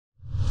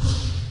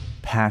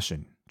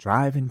passion,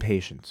 drive, and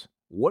patience.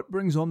 What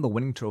brings home the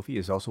winning trophy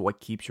is also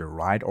what keeps your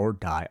ride or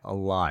die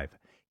alive.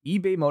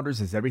 eBay Motors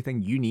has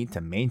everything you need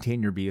to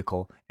maintain your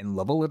vehicle and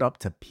level it up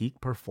to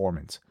peak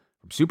performance.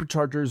 From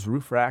superchargers,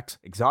 roof racks,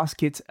 exhaust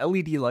kits,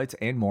 LED lights,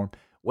 and more,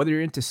 whether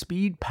you're into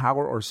speed,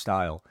 power, or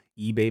style,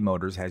 eBay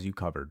Motors has you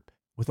covered.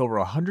 With over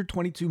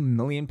 122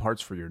 million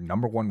parts for your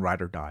number one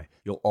ride or die,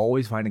 you'll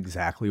always find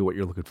exactly what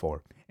you're looking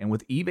for. And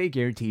with eBay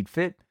Guaranteed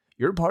Fit,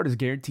 your part is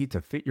guaranteed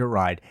to fit your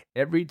ride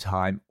every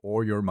time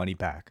or your money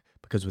back.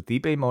 Because with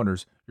eBay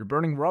Motors, you're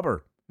burning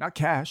rubber, not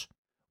cash.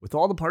 With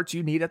all the parts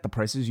you need at the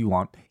prices you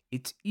want,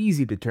 it's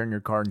easy to turn your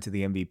car into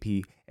the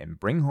MVP and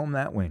bring home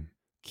that win.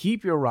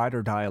 Keep your ride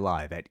or die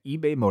alive at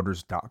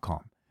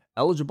ebaymotors.com.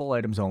 Eligible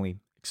items only.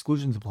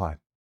 Exclusions apply.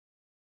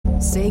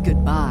 Say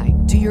goodbye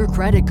to your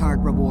credit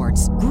card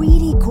rewards.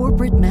 Greedy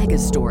corporate mega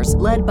stores,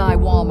 led by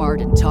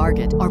Walmart and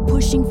Target, are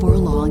pushing for a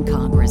law in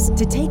Congress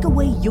to take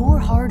away your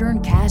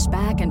hard-earned cash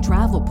back and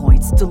travel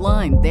points to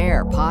line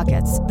their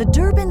pockets. The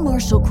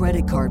Durbin-Marshall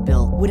credit card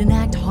bill would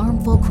enact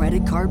harmful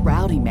credit card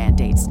routing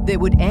mandates that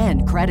would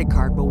end credit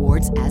card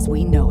rewards as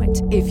we know it.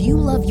 If you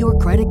love your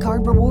credit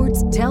card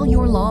rewards, tell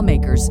your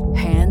lawmakers,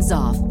 hands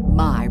off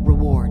my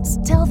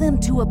rewards. Tell them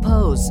to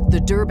oppose the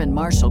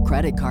Durbin-Marshall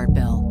credit card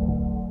bill.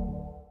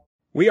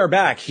 We are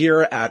back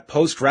here at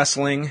Post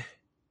Wrestling.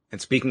 And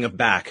speaking of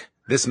back,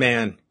 this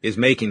man is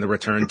making the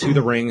return to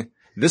the ring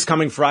this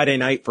coming Friday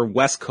night for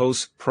West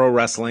Coast Pro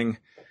Wrestling.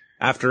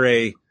 After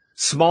a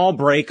small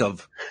break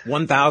of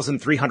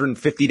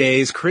 1,350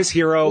 days, Chris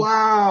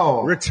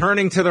Hero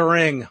returning to the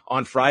ring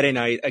on Friday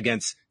night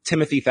against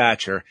Timothy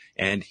Thatcher.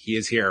 And he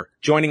is here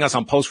joining us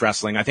on Post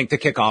Wrestling, I think, to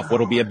kick off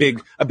what'll be a big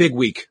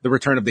week, the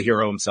return of the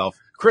hero himself,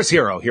 Chris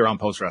Hero, here on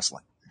Post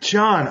Wrestling.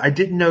 John, I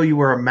didn't know you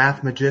were a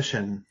math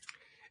magician.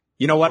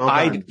 You know what? Well,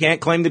 I can't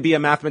claim to be a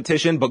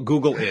mathematician, but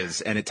Google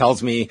is, and it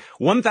tells me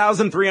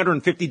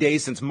 1,350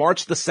 days since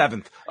March the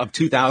 7th of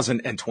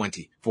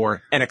 2020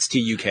 for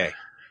NXT UK.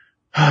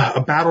 A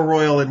battle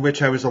royal in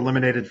which I was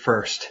eliminated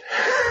first.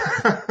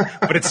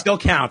 But it still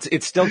counts.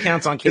 It still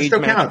counts on Cage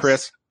Match,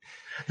 Chris.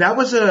 That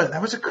was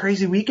a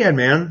crazy weekend,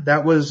 man.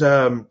 That was,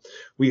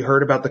 we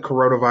heard about the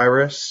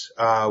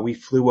coronavirus. We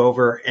flew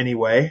over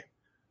anyway.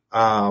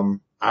 I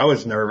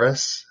was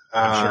nervous.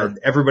 Sure.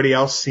 Everybody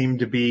else seemed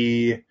to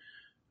be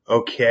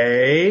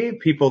okay.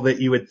 People that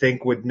you would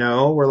think would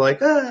know were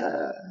like,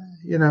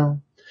 you know,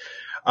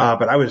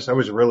 but I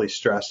was really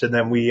stressed. And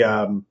then we,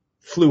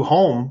 flew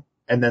home,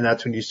 and then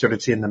that's when you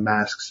started seeing the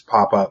masks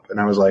pop up. And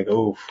I was like,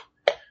 oof.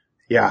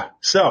 Yeah.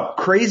 So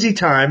crazy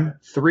time.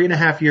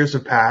 3.5 years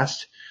have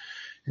passed,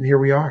 and here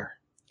we are.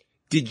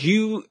 Did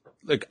you,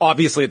 like,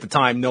 obviously at the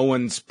time, no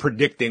one's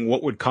predicting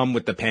what would come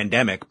with the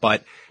pandemic,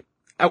 but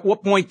at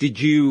what point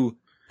did you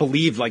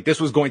believe like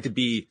this was going to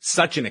be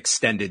such an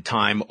extended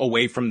time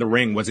away from the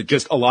ring? Was it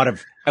just a lot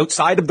of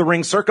outside of the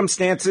ring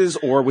circumstances,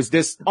 or was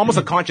this almost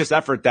a conscious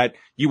effort that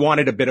you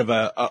wanted a bit of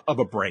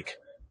a break?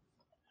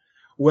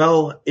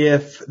 Well,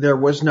 if there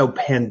was no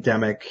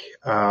pandemic,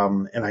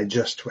 and I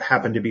just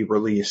happened to be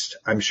released,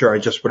 I'm sure I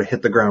just would have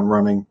hit the ground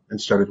running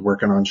and started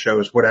working on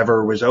shows,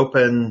 whatever was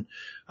open,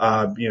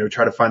 try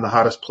to find the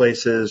hottest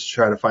places,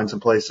 try to find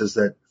some places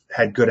that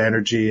had good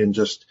energy, and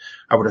just,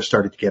 I would have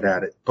started to get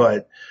at it.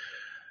 But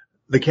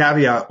the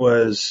caveat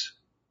was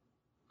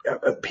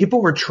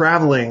people were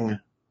traveling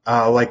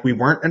like we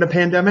weren't in a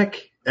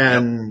pandemic,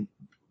 and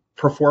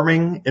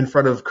performing in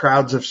front of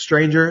crowds of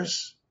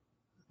strangers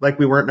like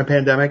we weren't in a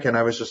pandemic. And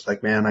I was just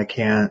like, man, I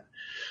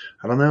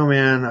don't know,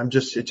 man.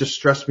 it just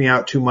stressed me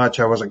out too much.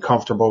 I wasn't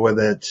comfortable with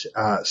it.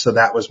 So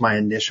that was my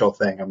initial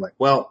thing. I'm like,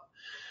 well,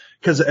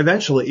 cause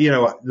eventually,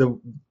 the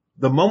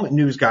moment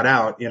news got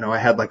out, I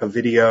had like a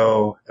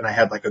video and I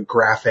had like a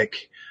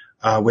graphic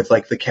with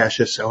like the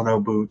Cassius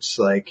Ohno boots,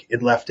 like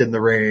it left in the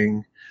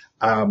ring.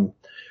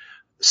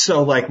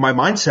 So like my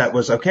mindset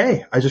was,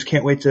 okay, I just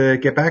can't wait to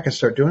get back and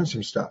start doing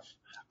some stuff.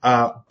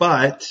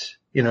 But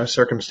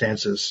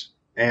circumstances.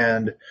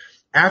 And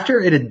after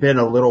it had been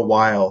a little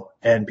while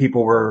and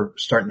people were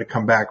starting to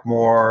come back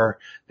more,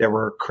 there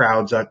were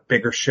crowds at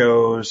bigger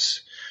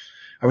shows.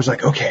 I was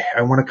like, okay,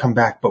 I want to come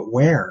back, but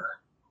where?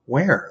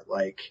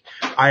 Like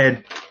I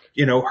had,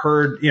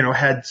 heard,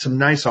 had some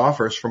nice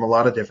offers from a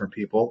lot of different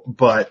people,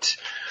 but,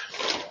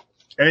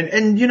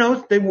 and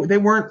they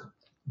weren't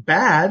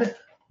bad,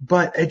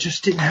 but I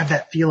just didn't have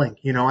that feeling.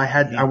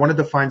 I wanted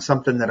to find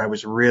something that I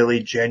was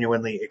really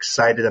genuinely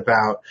excited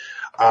about.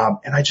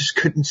 And I just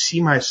couldn't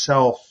see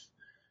myself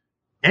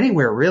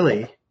anywhere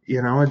really,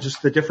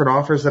 just the different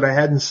offers that I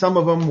had. And some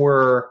of them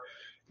were,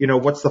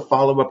 what's the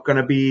follow-up going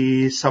to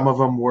be? Some of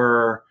them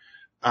were,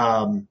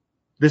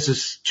 this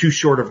is too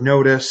short of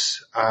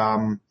notice.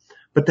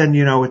 But then,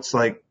 it's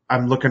like,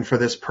 I'm looking for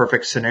this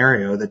perfect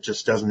scenario that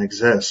just doesn't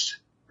exist.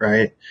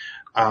 Right.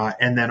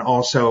 And then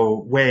also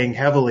weighing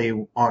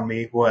heavily on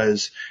me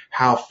was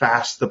how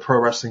fast the pro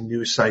wrestling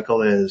news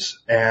cycle is,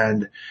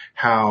 and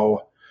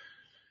how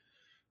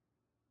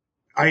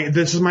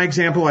this is my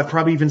example. I've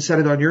probably even said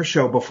it on your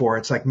show before.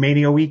 It's like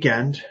Mania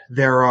weekend.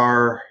 There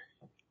are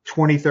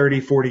 20,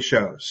 30, 40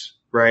 shows,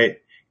 right?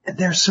 And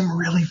there's some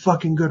really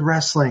fucking good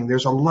wrestling.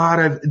 There's a lot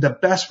of the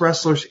best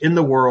wrestlers in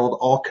the world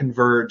all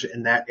converge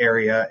in that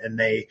area, and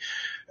they,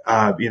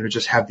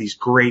 just have these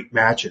great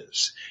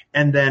matches.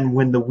 And then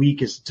when the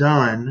week is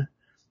done,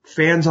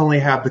 fans only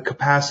have the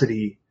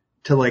capacity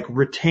to like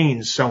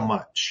retain so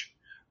much.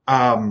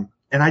 And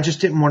I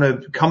just didn't want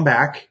to come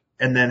back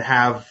and then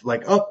have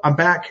like, oh, I'm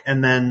back.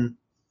 And then,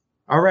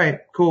 all right,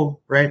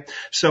 cool. Right.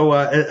 So,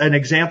 an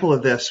example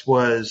of this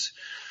was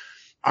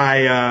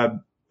I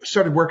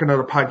started working on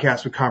a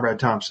podcast with Conrad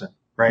Thompson.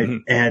 Right.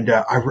 Mm-hmm. And,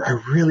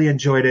 I really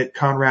enjoyed it.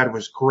 Conrad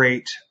was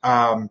great.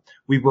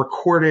 We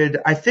recorded,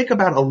 I think,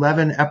 about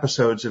 11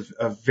 episodes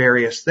of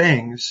various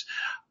things,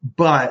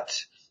 but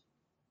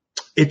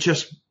it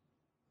just,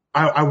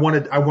 I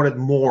wanted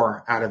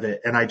more out of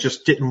it. And I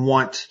just didn't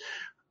want,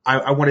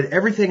 I wanted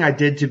everything I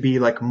did to be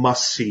like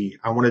must see.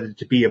 I wanted it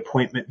to be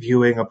appointment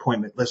viewing,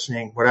 appointment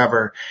listening,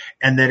 whatever.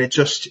 And then it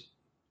just,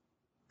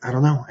 I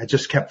don't know. I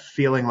just kept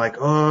feeling like,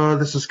 oh,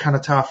 this is kind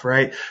of tough.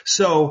 Right.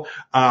 So,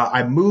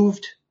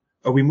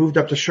 we moved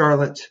up to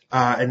Charlotte,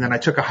 and then I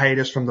took a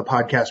hiatus from the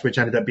podcast, which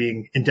ended up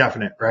being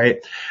indefinite, right?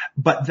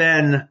 But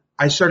then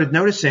I started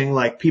noticing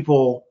like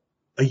people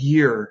a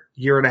year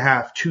and a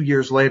half, 2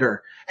 years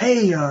later,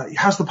 hey,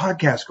 how's the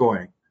podcast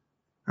going?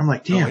 I'm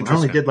like, damn, I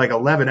only did like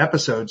 11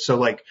 episodes. So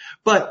like,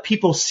 but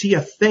people see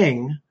a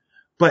thing,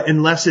 but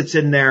unless it's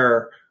in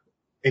their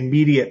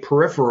immediate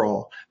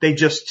peripheral, they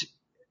just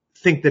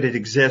think that it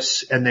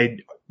exists and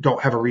they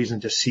don't have a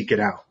reason to seek it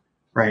out.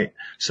 Right.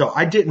 So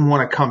I didn't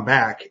want to come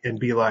back and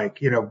be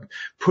like,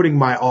 putting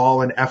my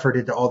all and effort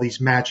into all these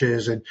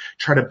matches and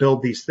try to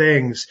build these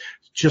things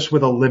just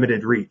with a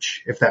limited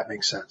reach, if that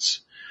makes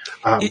sense.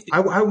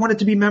 I want it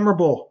to be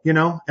memorable,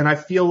 and I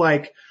feel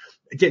like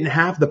I didn't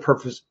have the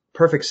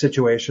perfect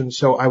situation.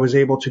 So I was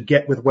able to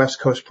get with West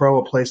Coast Pro,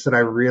 a place that I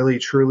really,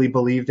 truly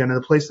believed in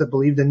and a place that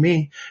believed in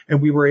me.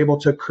 And we were able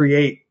to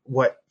create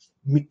what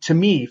to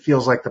me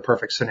feels like the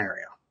perfect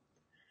scenario.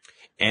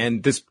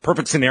 And this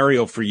perfect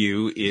scenario for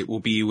you, it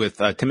will be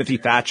with Timothy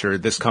Thatcher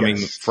this coming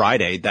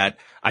Friday, that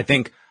I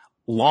think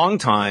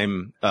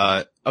longtime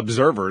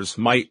observers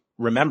might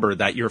remember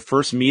that your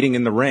first meeting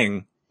in the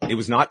ring, it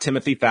was not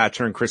Timothy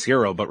Thatcher and Chris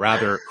Hero, but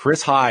rather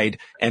Chris Hyde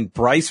and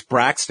Bryce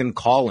Braxton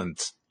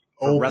Collins.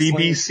 Oh,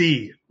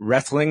 BBC.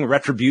 Wrestling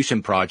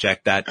Retribution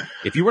Project, that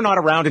if you were not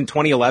around in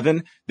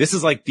 2011, this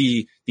is like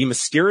the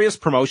mysterious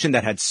promotion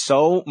that had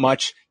so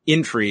much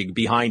intrigue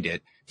behind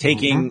it.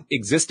 Taking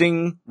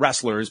existing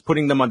wrestlers,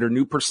 putting them under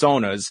new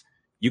personas.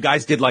 You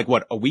guys did like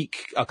what,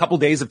 a couple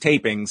days of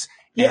tapings.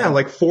 Yeah,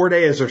 like 4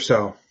 days or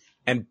so.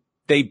 And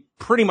they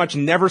pretty much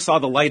never saw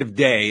the light of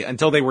day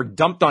until they were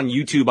dumped on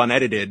YouTube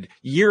unedited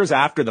years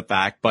after the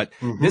fact. But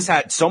this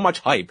had so much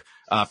hype,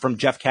 from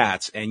Jeff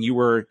Katz, and you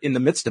were in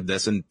the midst of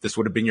this, and this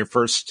would have been your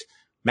first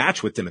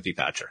match with Timothy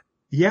Thatcher.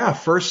 Yeah,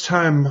 first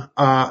time,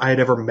 I had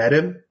ever met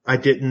him. I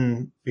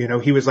didn't,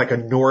 he was like a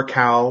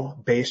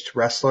NorCal based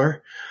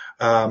wrestler.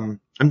 I'm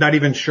not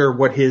even sure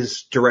what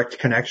his direct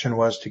connection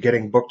was to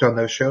getting booked on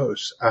those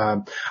shows.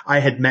 I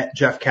had met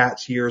Jeff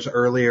Katz years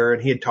earlier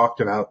and he had talked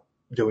about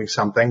doing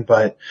something,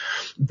 but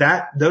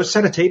those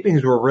set of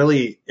tapings were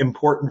really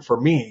important for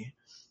me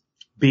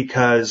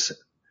because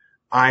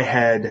I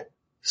had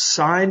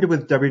signed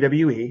with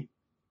WWE,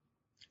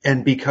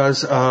 and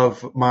because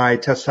of my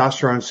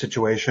testosterone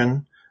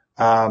situation,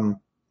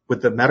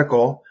 with the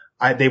medical,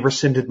 they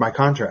rescinded my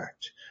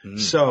contract.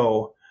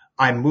 So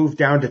I moved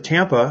down to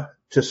Tampa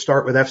to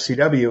start with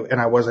FCW, and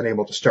I wasn't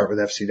able to start with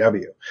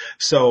FCW.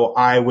 So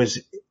I was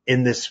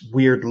in this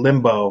weird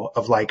limbo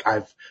of like,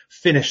 I've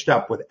finished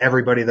up with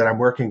everybody that I'm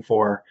working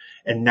for,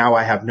 and now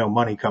I have no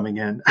money coming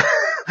in.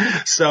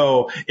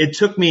 So it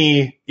took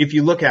me, if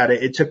you look at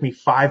it, it took me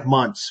 5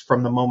 months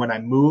from the moment I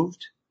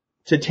moved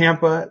to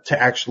Tampa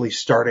to actually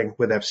starting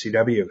with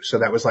FCW. So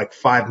that was like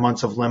 5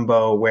 months of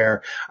limbo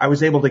where I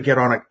was able to get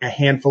on a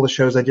handful of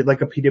shows. I did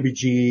like a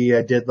PWG.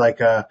 I did like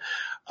a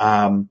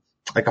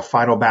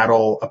Final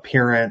Battle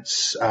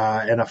appearance,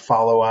 and a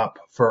follow up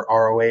for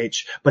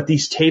ROH. But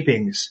these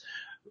tapings,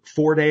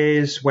 4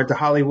 days, went to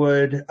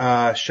Hollywood,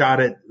 shot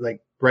it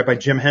like right by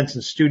Jim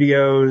Henson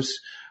Studios.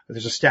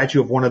 There's a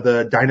statue of one of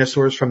the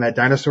dinosaurs from that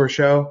dinosaur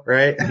show,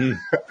 right?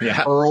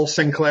 Yeah. Earl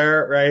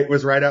Sinclair, right,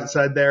 was right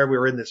outside there. We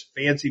were in this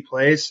fancy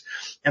place,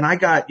 and I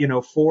got,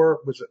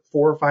 4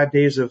 or 5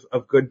 days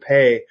of good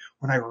pay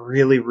when I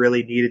really,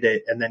 really needed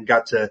it, and then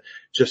got to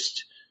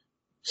just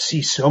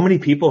see so many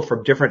people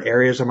from different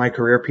areas of my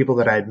career, people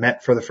that I had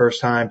met for the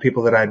first time,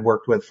 people that I had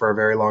worked with for a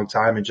very long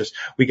time. And just,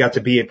 we got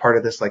to be a part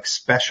of this like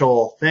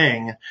special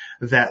thing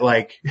that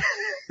like,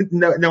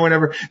 no one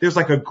ever, there's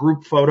like a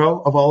group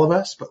photo of all of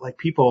us, but like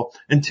people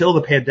until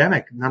the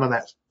pandemic, none of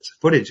that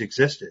footage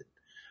existed.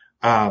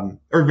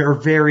 Or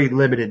very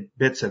limited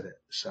bits of it.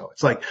 So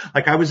it's like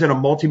I was in a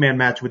multi-man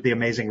match with the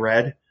Amazing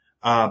Red.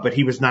 But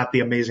he was not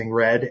the Amazing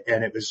Red,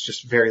 and it was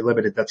just very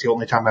limited. That's the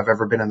only time I've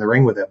ever been in the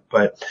ring with him.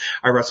 But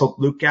I wrestled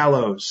Luke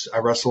Gallows. I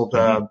wrestled,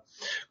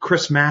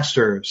 Chris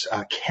Masters,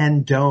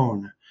 Ken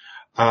Doane,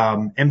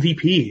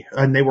 MVP,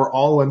 and they were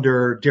all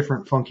under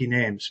different funky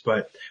names.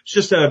 But it's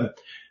just,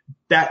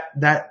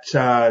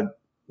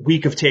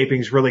 week of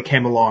tapings really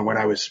came along when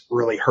I was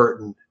really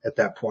hurting at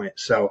that point.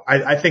 So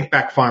I think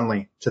back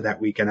fondly to that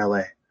week in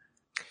LA.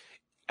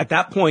 At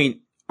that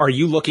point, are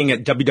you looking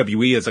at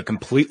WWE as a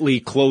completely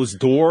closed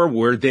door?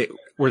 Were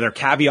there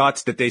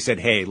caveats that they said,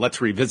 hey, let's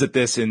revisit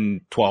this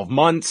in 12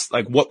 months?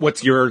 Like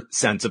what's your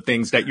sense of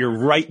things that you're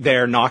right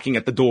there knocking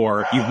at the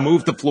door? You've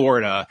moved to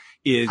Florida.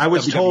 I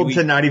was told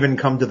to not even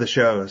come to the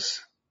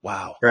shows.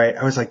 Wow. Right.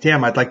 I was like,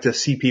 damn, I'd like to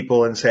see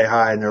people and say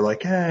hi. And they're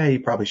like, hey, you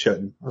probably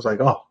shouldn't. I was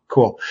like, oh,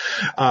 cool.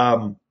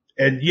 And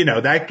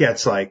that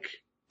gets like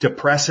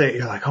depressing.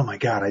 You're like, oh my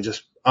God, I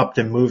just upped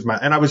and moved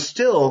and I was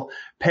still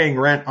paying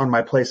rent on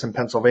my place in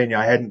Pennsylvania.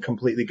 I hadn't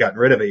completely gotten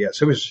rid of it yet.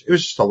 So it was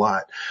just a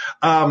lot.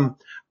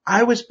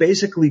 I was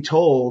basically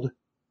told,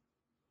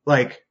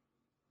 like,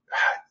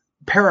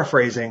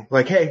 paraphrasing,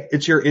 like, hey,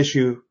 it's your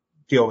issue.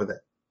 Deal with it.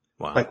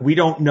 Wow. Like, we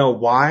don't know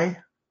why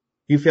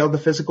you failed the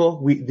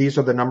physical. These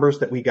are the numbers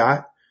that we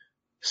got.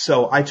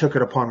 So I took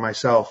it upon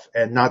myself,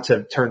 and not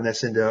to turn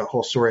this into a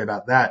whole story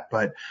about that,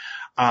 but,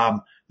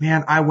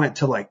 man, I went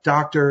to like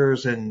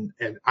doctors and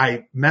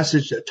I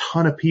messaged a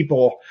ton of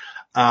people.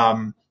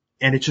 And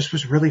it just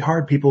was really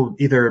hard. People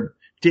either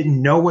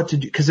didn't know what to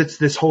do, cause it's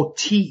this whole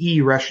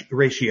TE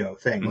ratio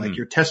thing, like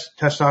your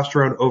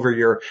testosterone over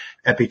your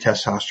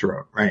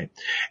epitestosterone, right?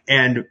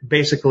 And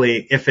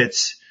basically if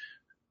it's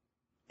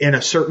in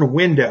a certain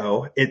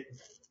window, it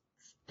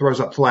throws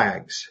up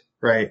flags,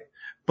 right?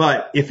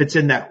 But if it's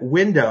in that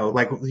window,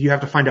 like you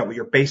have to find out what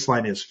your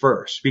baseline is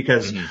first,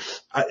 because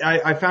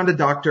I found a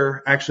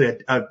doctor, actually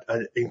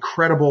an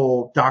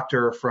incredible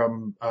doctor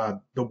from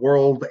the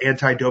World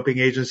Anti-Doping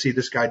Agency,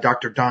 this guy,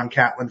 Dr. Don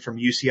Catlin from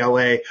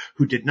UCLA,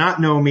 who did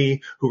not know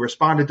me, who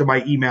responded to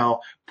my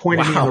email,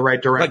 pointed me in the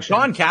right direction.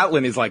 Like Don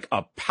Catlin is like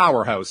a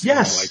powerhouse.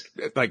 Yes.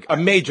 Like a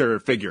major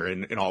figure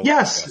in all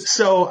yes. of this.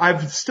 So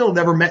I've still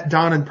never met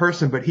Don in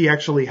person, but he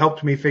actually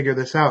helped me figure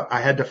this out. I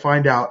had to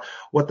find out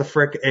what the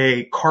frick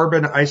a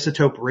carbon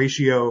isotope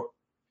ratio.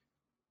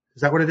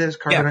 Is that what it is?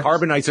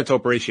 Carbon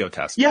isotope ratio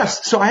test.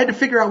 Yes. Yeah. So I had to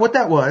figure out what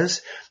that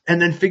was,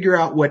 and then figure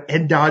out what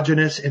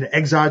endogenous and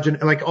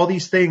exogenous, like all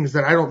these things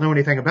that I don't know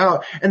anything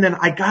about. And then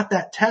I got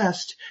that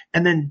test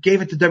and then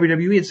gave it to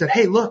WWE and said,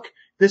 hey, look,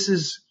 this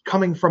is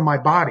coming from my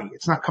body.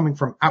 It's not coming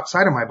from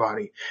outside of my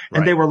body.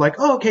 And they were like,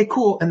 oh, okay,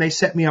 cool. And they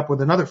set me up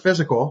with another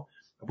physical.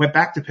 I went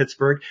back to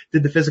Pittsburgh,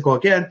 did the physical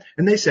again,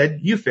 and they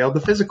said, you failed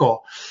the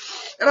physical.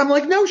 And I'm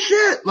like, no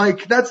shit.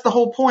 Like, that's the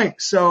whole point.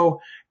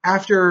 So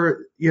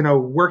after,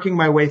 working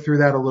my way through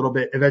that a little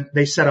bit,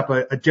 they set up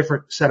a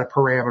different set of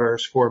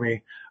parameters for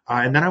me.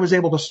 And then I was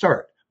able to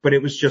start, but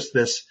it was just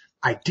this,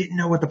 I didn't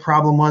know what the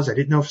problem was. I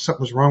didn't know if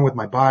something was wrong with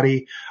my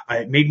body.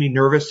 It made me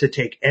nervous to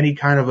take any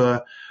kind of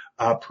a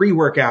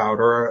pre-workout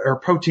or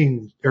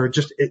protein or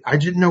just, I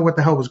didn't know what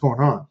the hell was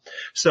going on.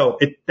 So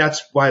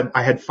that's why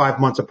I had 5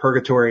 months of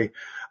purgatory.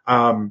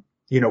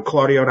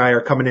 Claudio and I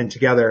are coming in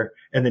together,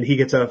 and then he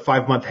gets a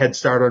 5-month head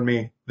start on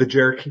me, the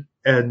jerk.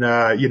 And,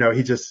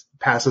 he just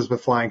passes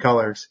with flying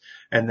colors.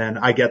 And then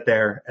I get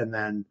there, and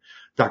then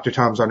Dr.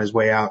 Tom's on his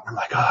way out. I'm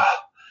like,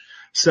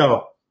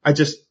 So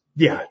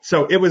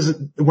so it was,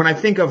 when I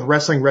think of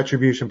Wrestling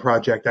Retribution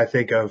Project, I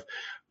think of,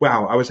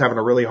 wow, I was having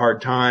a really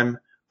hard time.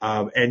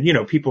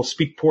 And people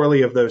speak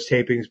poorly of those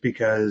tapings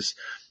because,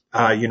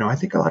 I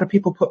think a lot of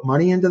people put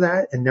money into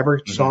that and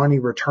never saw any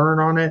return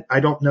on it.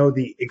 I don't know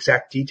the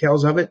exact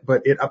details of it,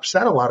 but it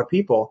upset a lot of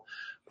people.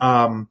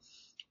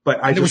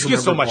 But there was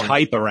just so much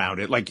hype around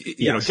it. Like,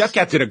 Jeff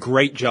Katz did a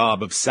great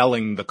job of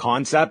selling the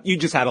concept. You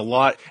just had a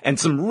lot and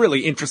some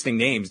really interesting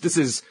names. This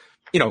is,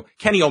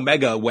 Kenny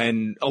Omega,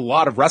 when a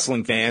lot of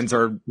wrestling fans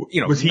are,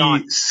 was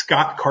he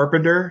Scott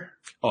Carpenter?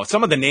 Oh,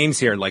 some of the names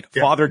here, like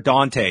Father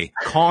Dante,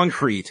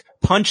 Concrete,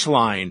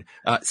 Punchline,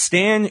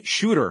 Stan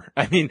Shooter.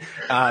 I mean,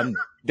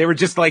 they were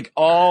just like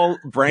all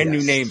brand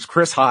new names.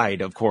 Chris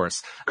Hyde, of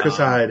course. Chris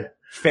Hyde.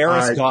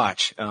 Ferris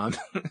Gotch.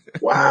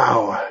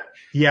 Wow.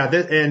 Yeah.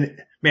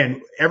 And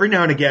man, every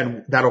now and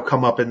again, that'll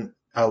come up in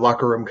a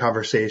locker room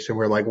conversation.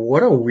 We're like,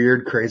 what a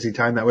weird, crazy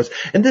time that was.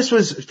 And this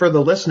was, for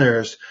the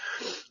listeners,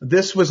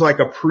 this was like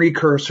a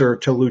precursor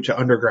to Lucha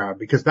Underground,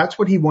 because that's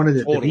what he wanted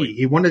it to be.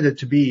 He wanted it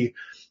to be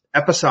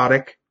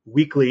episodic,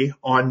 weekly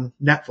on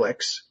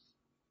Netflix,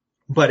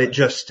 but it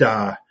just,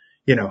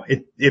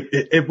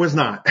 it was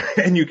not.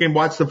 And you can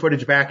watch the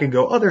footage back and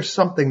go, oh, there's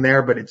something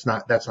there, but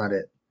that's not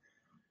it.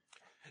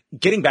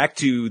 Getting back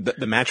to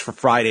the match for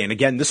Friday, and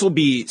again, this will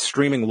be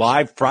streaming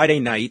live Friday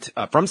night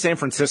from San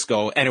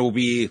Francisco, and it will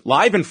be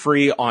live and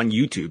free on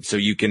YouTube. So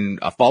you can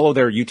follow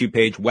their YouTube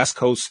page, West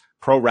Coast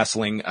Pro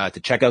Wrestling, to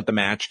check out the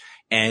match.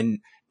 And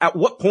at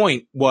what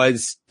point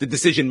was the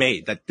decision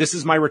made that this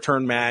is my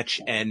return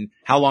match, and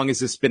how long has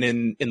this been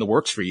in the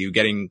works for you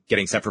getting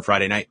set for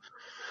Friday night?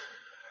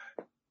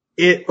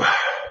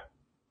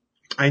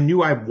 I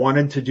knew I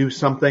wanted to do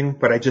something,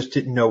 but I just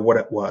didn't know what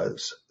it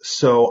was.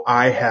 So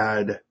I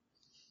had,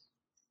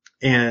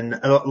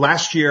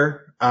 last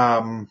year,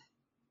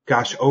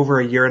 over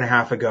a year and a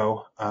half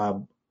ago,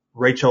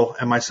 Rachel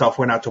and myself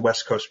went out to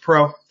West Coast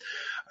Pro.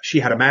 She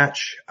had a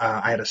match.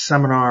 I had a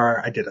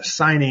seminar. I did a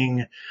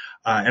signing.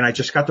 And I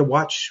just got to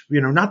watch,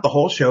 not the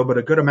whole show, but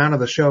a good amount of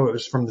the show. It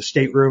was from the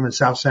State Room in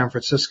South San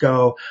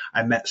Francisco.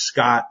 I met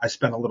Scott. I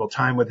spent a little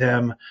time with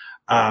him.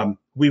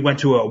 We went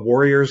to a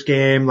Warriors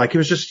game. Like, it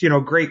was just,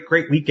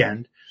 great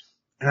weekend.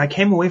 And I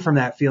came away from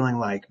that feeling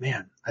like,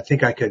 man, I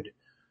think I could,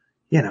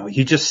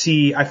 you just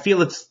see, I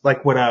feel it's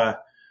like what a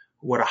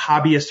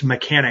hobbyist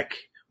mechanic,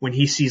 when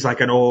he sees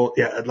like an old,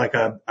 like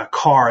a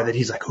car that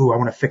he's like, ooh, I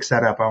want to fix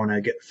that up. I want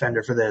to get a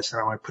fender for this,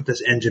 and I want to put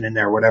this engine in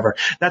there, whatever.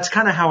 That's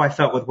kind of how I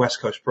felt with West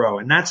Coast Pro.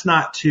 And that's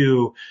not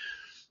to,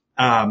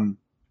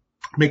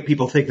 make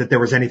people think that there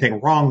was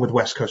anything wrong with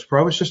West Coast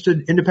Pro. It's just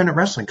an independent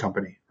wrestling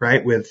company,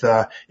 right? With,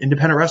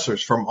 independent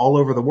wrestlers from all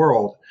over the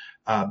world,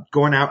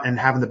 going out and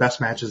having the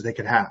best matches they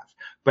could have.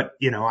 But,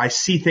 I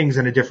see things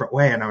in a different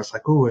way, and I was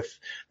like, oh, if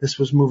this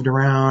was moved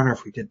around, or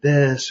if we did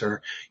this,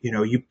 or,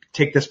 you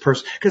take this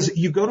person, cause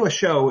you go to a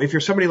show, if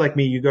you're somebody like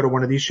me, you go to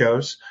one of these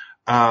shows,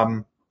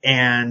 and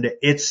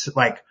it's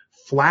like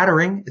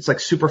flattering. It's like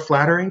super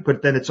flattering,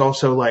 but then it's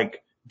also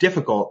like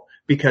difficult,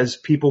 because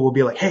people will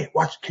be like, hey,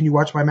 can you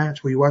watch my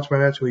match? Will you watch my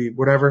match? Will you,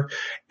 whatever?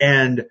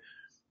 And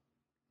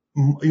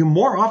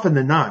more often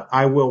than not,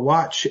 I will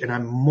watch, and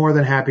I'm more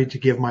than happy to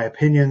give my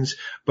opinions,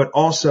 but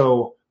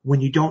also, when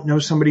you don't know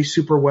somebody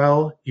super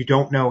well, you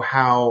don't know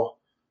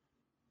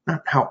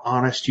not how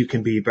honest you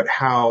can be, but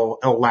how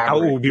elaborate.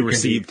 How it will be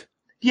received.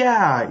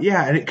 Yeah.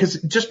 And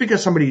just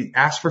because somebody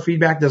asks for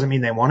feedback doesn't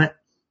mean they want it,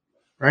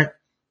 right?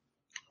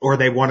 Or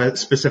they want a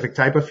specific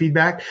type of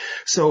feedback.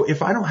 So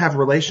if I don't have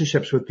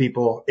relationships with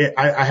people,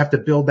 I have to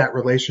build that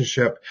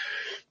relationship.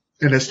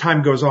 And as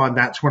time goes on,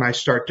 that's when I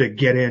start to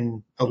get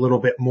in a little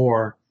bit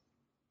more,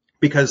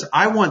 because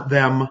I want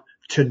them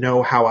to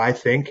know how I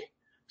think,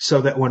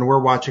 so that when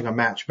we're watching a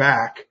match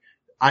back,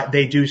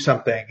 they do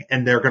something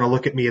and they're going to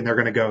look at me and they're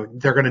going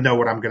to know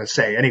what I'm going to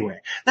say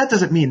anyway. That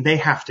doesn't mean they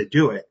have to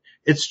do it.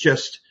 It's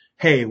just,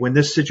 hey, when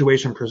this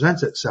situation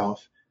presents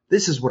itself,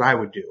 this is what I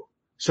would do.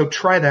 So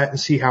try that and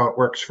see how it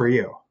works for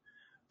you.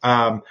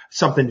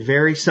 Something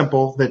very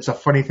simple that's a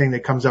funny thing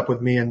that comes up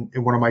with me and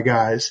one of my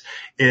guys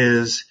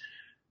is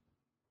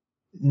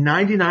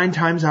 99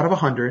 times out of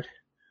 100,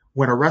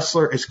 when a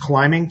wrestler is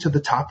climbing to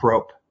the top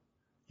rope,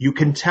 you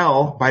can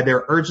tell by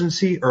their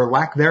urgency or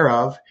lack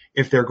thereof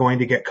if they're going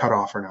to get cut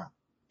off or not.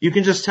 You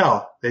can just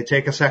tell. They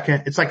take a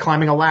second. It's like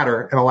climbing a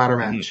ladder in a ladder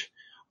match.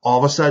 Mm-hmm. All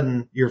of a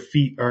sudden, your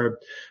feet are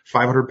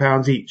 500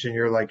 pounds each, and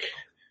you're like,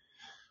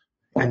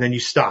 and then you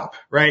stop,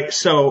 right?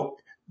 So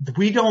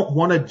we don't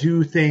want to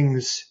do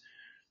things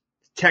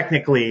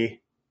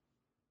technically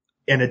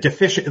in a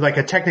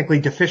technically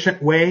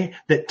deficient way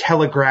that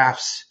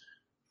telegraphs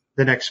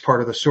the next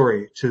part of the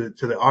story to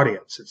the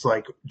audience. It's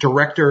like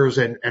directors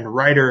and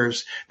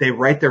writers, they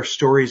write their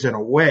stories in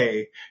a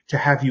way to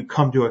have you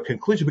come to a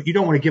conclusion, but you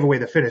don't want to give away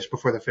the finish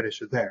before the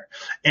finish is there.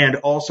 And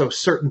also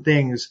certain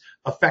things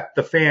affect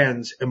the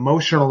fans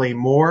emotionally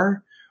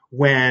more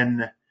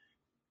when,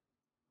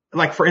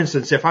 like, for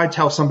instance, if I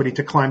tell somebody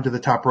to climb to the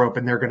top rope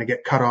and they're going to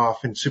get cut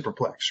off in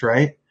superplex,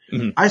 right?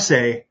 Mm-hmm. I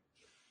say,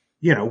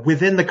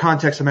 within the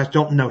context of the match,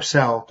 don't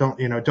no-sell,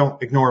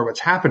 don't ignore what's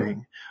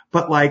happening.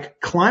 But like,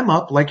 climb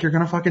up like you're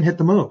going to fucking hit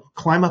the move.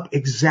 Climb up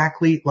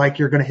exactly like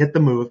you're going to hit the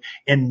move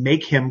and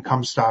make him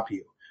come stop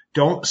you.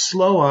 Don't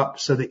slow up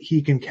so that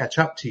he can catch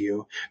up to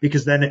you,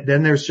 because then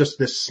there's just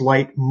this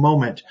slight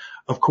moment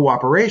of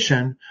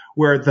cooperation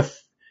where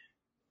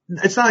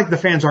it's not like the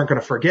fans aren't going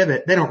to forgive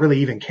it. They don't really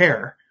even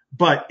care,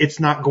 but it's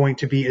not going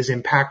to be as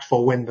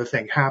impactful when the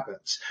thing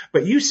happens.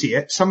 But you see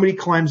it. Somebody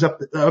climbs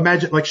up,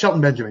 imagine like Shelton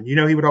Benjamin,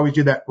 he would always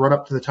do that run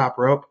up to the top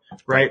rope,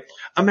 right?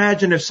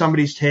 Imagine if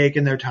somebody's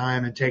taking their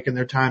time and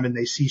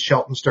they see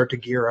Shelton start to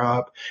gear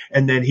up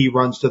and then he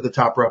runs to the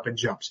top rope and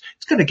jumps.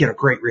 It's going to get a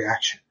great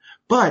reaction.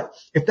 But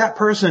if that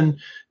person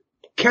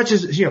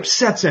catches,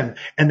 sets him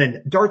and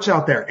then darts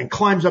out there and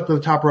climbs up to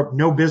the top rope,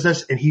 no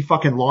business, and he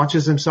fucking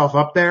launches himself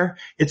up there,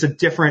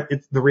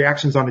 the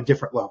reaction's on a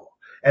different level.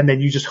 And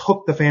then you just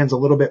hook the fans a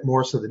little bit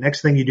more, so the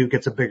next thing you do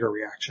gets a bigger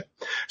reaction.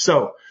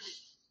 So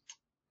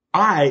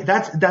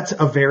that's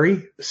a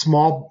very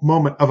small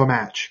moment of a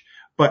match,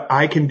 but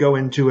I can go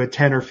into a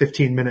 10 or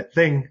 15 minute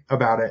thing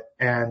about it.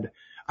 And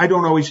I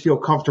don't always feel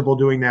comfortable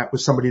doing that with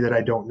somebody that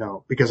I don't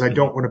know, because I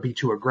don't want to be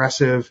too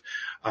aggressive.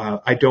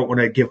 I don't want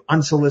to give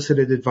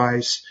unsolicited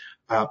advice.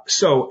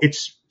 So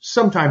it's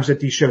sometimes at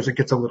these shows it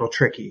gets a little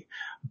tricky.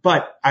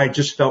 But I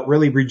just felt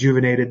really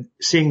rejuvenated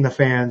seeing the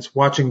fans,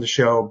 watching the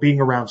show,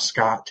 being around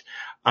Scott.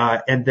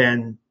 And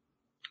then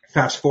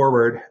fast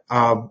forward,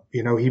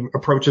 he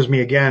approaches me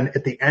again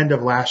at the end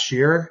of last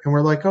year, and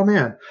we're like, oh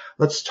man,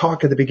 let's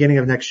talk at the beginning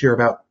of next year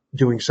about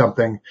doing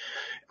something.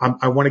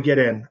 I want to get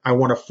in. I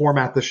want to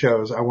format the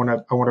shows. I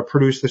want to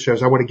produce the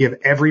shows. I want to give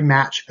every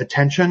match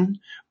attention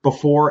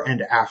before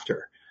and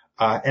after.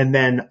 And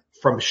then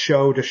from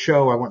show to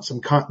show, I want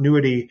some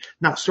continuity,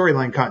 not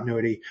storyline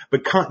continuity,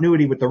 but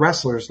continuity with the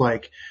wrestlers,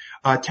 like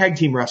tag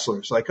team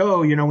wrestlers, like,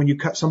 when you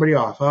cut somebody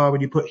off, when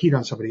you put heat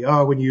on somebody,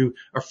 when you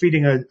are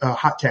feeding a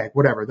hot tag,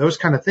 whatever, those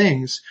kind of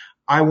things.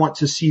 I want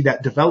to see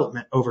that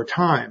development over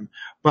time,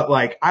 but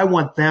like, I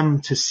want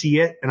them to see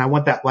it, and I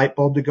want that light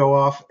bulb to go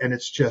off, and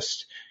it's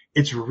just,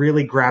 it's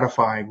really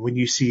gratifying when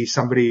you see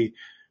somebody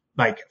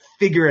like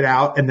figure it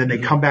out and then they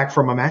come back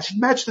from a match. The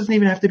match doesn't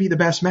even have to be the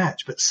best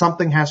match, but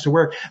something has to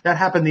work. That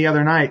happened the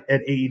other night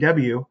at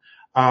AEW,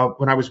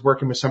 when I was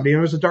working with somebody, and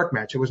it was a dark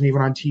match. It wasn't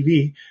even on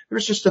TV. There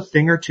was just a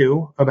thing or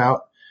two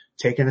about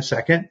taking a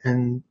second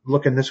and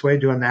looking this way,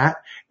 doing that.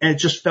 And it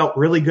just felt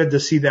really good to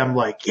see them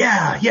like,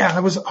 yeah,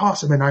 that was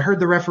awesome. And I heard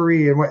the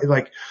referee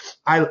and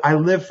I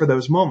live for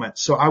those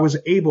moments. So I was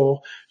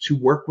able to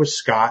work with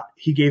Scott.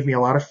 He gave me a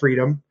lot of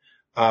freedom.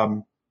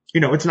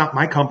 It's not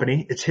my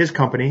company. It's his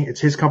company. It's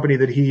his company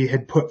that he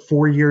had put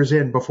 4 years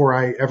in before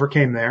I ever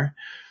came there,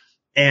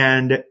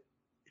 and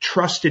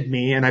trusted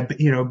me. And I,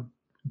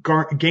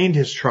 gained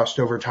his trust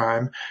over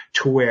time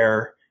to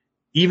where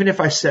even if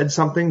I said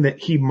something that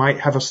he might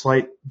have a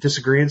slight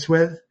disagreement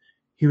with,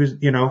 he was,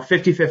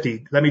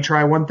 50-50. Let me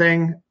try one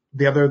thing.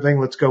 The other thing,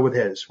 let's go with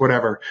his,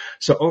 whatever.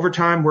 So over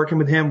time, working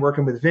with him,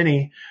 working with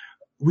Vinny,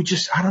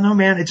 I don't know,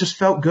 man. It just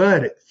felt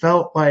good. It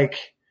felt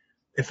like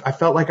I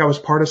felt like I was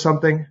part of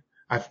something.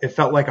 It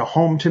felt like a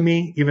home to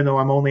me, even though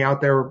I'm only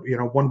out there,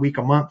 1 week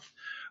a month.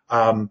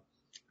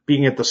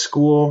 Being at the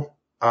school,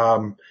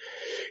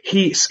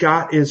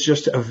 Scott is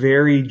just a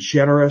very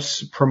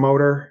generous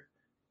promoter.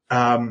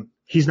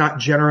 He's not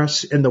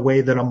generous in the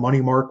way that a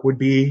Money Mark would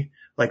be,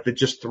 like the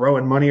just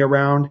throwing money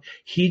around.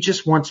 He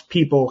just wants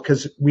people,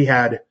 cause we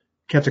had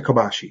Kenta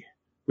Kobashi.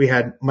 We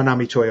had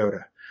Manami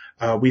Toyota.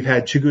 We've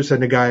had Chigusa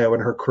Nagayo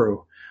and her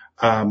crew.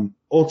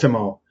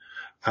 Ultimo.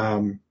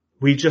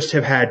 We just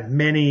have had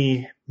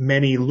many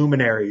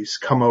luminaries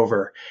come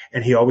over,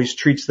 and he always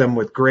treats them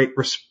with great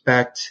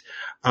respect.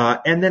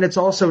 And then it's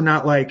also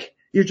not like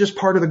you're just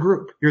part of the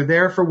group. You're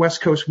there for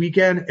West Coast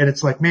weekend, and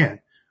it's like, man,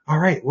 all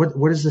right,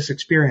 what is this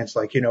experience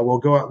like? We'll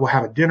go out, we'll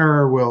have a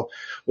dinner, we'll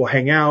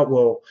hang out,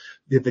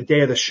 the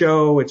day of the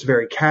show, it's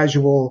very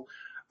casual.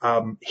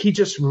 He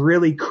just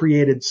really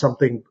created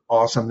something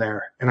awesome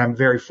there, and I'm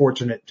very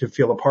fortunate to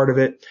feel a part of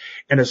it.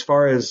 And as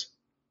far as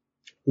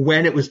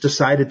when it was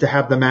decided to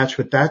have the match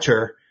with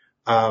Thatcher,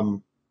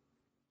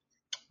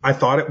 I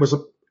thought it was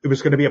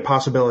going to be a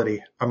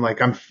possibility.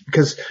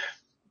 Because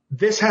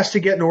this has to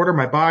get in order,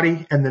 my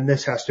body, and then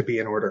this has to be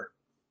in order.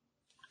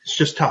 It's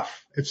just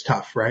tough. It's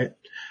tough, right?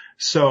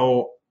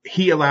 So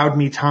he allowed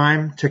me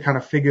time to kind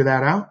of figure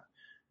that out.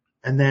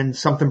 And then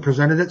something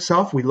presented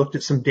itself. We looked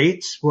at some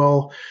dates.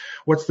 Well,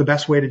 what's the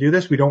best way to do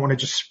this? We don't want to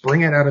just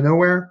spring it out of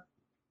nowhere.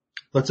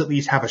 Let's at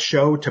least have a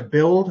show to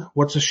build.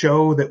 What's a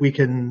show that we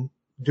can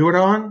do it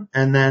on?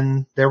 And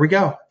then there we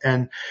go.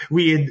 And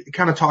we had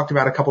kind of talked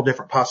about a couple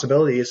different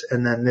possibilities,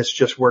 and then this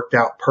just worked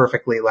out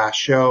perfectly last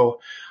show.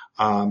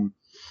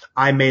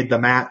 I made the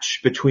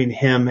match between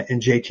him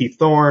and JT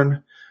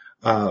Thorne.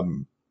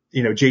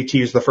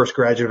 JT is the first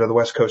graduate of the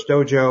West Coast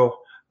Dojo.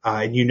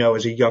 And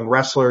as a young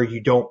wrestler,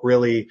 you don't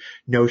really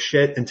know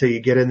shit until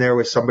you get in there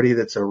with somebody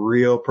that's a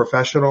real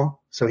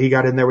professional. So he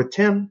got in there with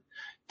Tim.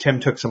 Tim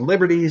took some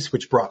liberties,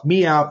 which brought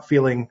me out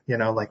feeling,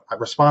 like I'm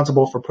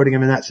responsible for putting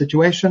him in that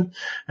situation.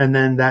 And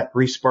then that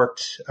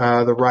re-sparked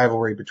the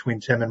rivalry between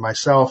Tim and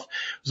myself.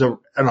 It was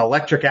an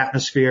electric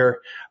atmosphere.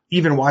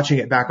 Even watching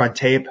it back on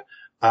tape,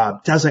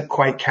 doesn't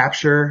quite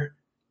capture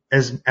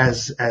as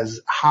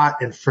hot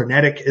and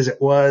frenetic as it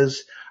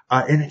was.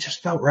 And it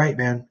just felt right,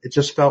 man. It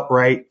just felt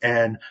right.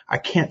 And I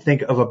can't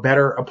think of a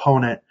better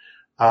opponent,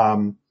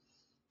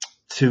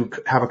 to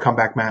have a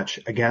comeback match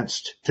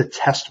against, to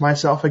test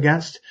myself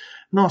against.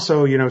 And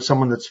also,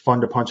 someone that's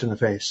fun to punch in the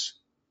face.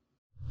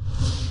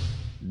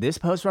 This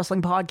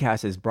post-wrestling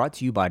podcast is brought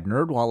to you by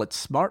NerdWallet's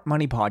Smart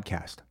Money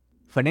Podcast.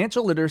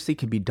 Financial literacy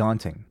can be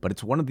daunting, but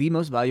it's one of the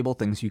most valuable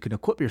things you can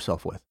equip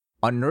yourself with.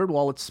 On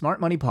NerdWallet's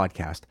Smart Money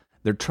Podcast,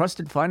 their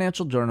trusted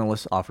financial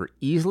journalists offer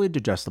easily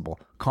digestible,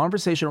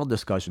 conversational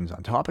discussions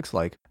on topics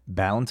like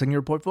balancing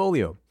your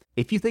portfolio.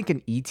 If you think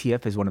an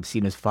ETF is one of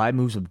Cena's 5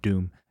 moves of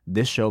doom,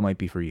 this show might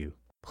be for you.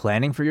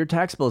 Planning for your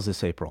tax bills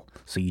this April,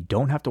 so you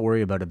don't have to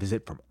worry about a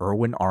visit from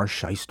Erwin R.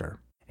 Shyster.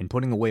 And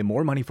putting away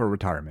more money for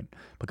retirement,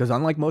 because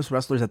unlike most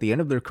wrestlers at the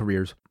end of their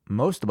careers,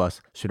 most of us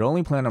should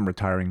only plan on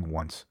retiring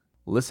once.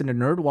 Listen to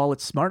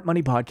NerdWallet's Smart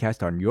Money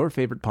Podcast on your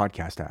favorite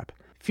podcast app.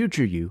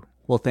 Future you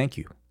will thank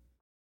you.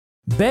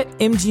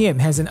 BetMGM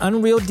has an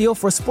unreal deal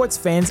for sports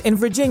fans in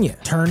Virginia.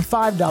 Turn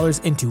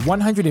 $5 into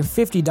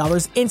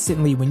 $150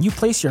 instantly when you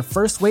place your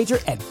first wager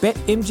at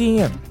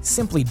BetMGM.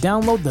 Simply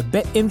download the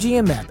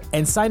BetMGM app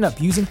and sign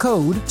up using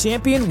code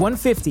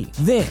Champion150.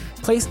 Then,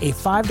 place a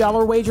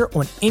 $5 wager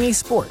on any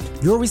sport.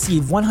 You'll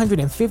receive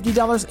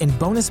 $150 in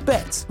bonus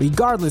bets,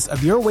 regardless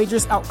of your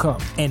wager's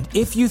outcome. And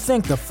if you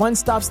think the fun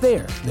stops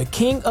there, the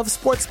King of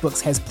Sportsbooks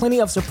has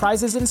plenty of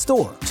surprises in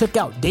store. Check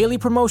out daily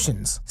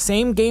promotions,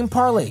 same-game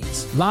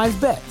parlays, live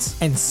bets,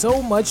 and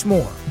so much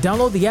more.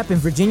 Download the app in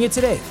Virginia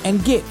today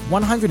and get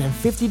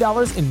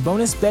 $150 in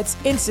bonus bets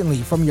instantly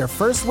from your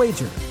first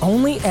wager.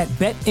 Only at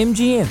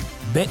BetMGM.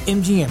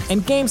 BetMGM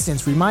and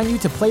GameSense remind you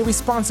to play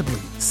responsibly.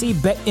 See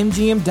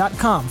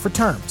BetMGM.com for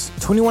terms.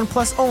 21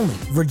 plus only.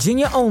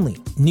 Virginia only.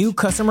 New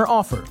customer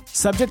offer.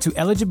 Subject to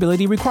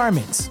eligibility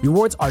requirements.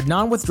 Rewards are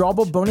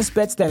non-withdrawable bonus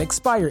bets that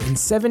expire in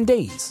 7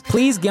 days.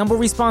 Please gamble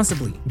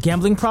responsibly.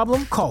 Gambling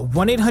problem? Call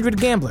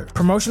 1-800-GAMBLER.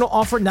 Promotional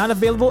offer not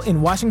available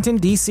in Washington,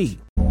 D.C.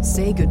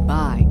 Say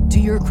goodbye to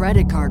your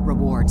credit card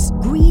rewards.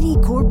 Greedy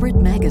corporate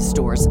mega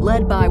stores,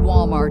 led by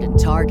Walmart and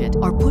Target,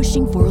 are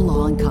pushing for a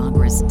law in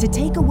Congress to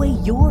take away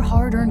your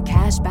hard-earned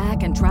cash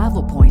back and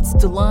travel points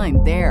to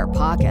line their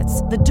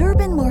pockets. The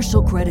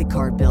Durbin-Marshall credit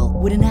card bill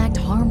would enact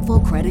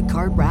harmful credit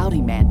card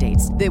routing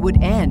mandates that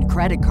would end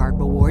credit card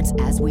rewards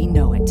as we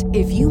know it.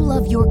 If you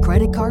love your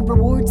credit card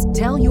rewards,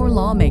 tell your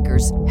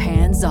lawmakers,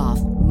 hands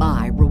off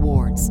my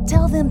rewards.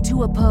 Tell them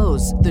to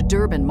oppose the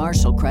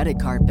Durbin-Marshall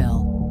credit card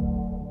bill.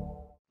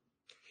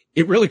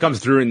 It really comes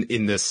through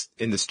in this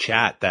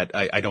chat that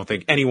I don't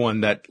think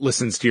anyone that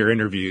listens to your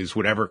interviews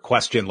would ever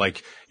question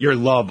like your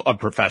love of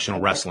professional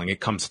wrestling. It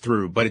comes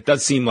through, but it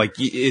does seem like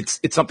it's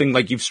something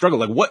like you've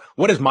struggled. Like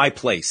what is my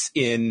place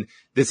in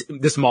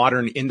this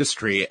modern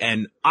industry?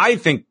 And I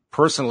think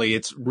personally,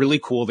 it's really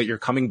cool that you're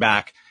coming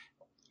back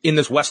in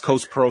this West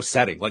Coast pro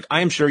setting. Like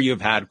I am sure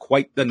you've had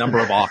quite the number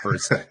of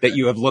offers that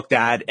you have looked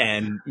at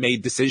and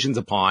made decisions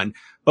upon.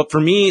 But for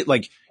me,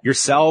 like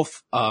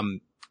yourself,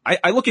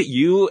 I look at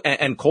you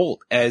and Colt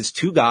as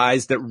two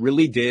guys that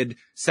really did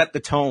set the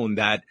tone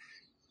that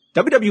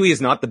WWE is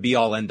not the be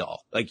all end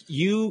all. Like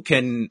you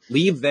can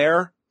leave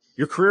there.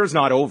 Your career is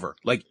not over.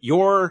 Like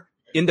your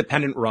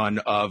independent run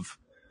of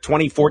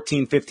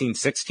 2014, 15,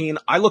 16,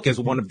 I look as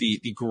one of the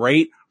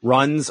great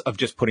runs of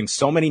just putting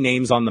so many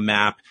names on the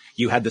map.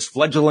 You had this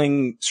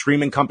fledgling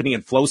streaming company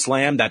in Flow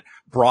Slam that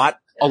brought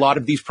a lot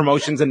of these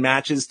promotions and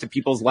matches to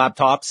people's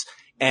laptops.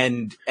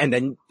 And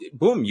then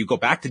boom, you go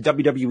back to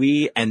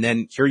WWE and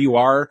then here you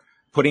are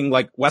putting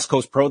like West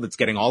Coast Pro that's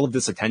getting all of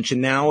this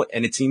attention now.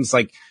 And it seems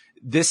like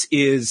this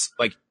is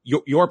like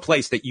your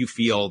place that you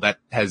feel that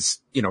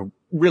has, you know,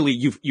 really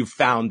you've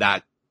found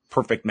that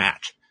perfect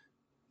match.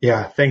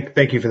 Yeah.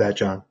 Thank you for that,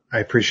 John. I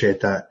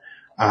appreciate that.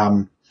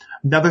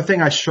 Another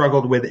thing I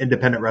struggled with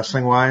independent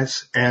wrestling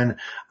wise, and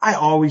I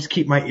always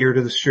keep my ear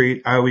to the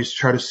street. I always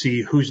try to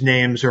see whose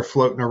names are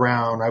floating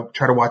around. I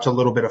try to watch a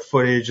little bit of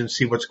footage and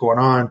see what's going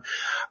on.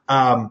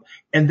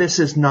 And this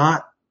is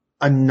not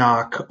a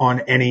knock on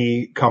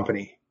any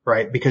company,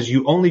 right? Because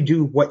you only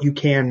do what you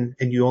can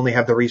and you only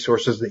have the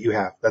resources that you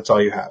have. That's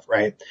all you have,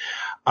 right?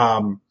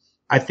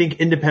 I think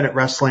independent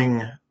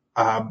wrestling,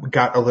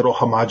 got a little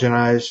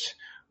homogenized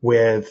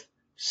with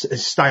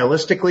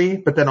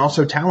stylistically, but then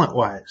also talent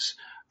wise.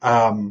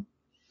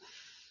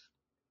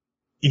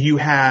 You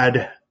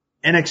had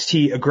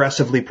NXT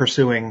aggressively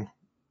pursuing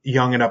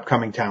young and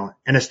upcoming talent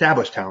and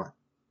established talent.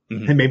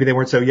 Mm-hmm. And maybe they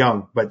weren't so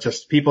young, but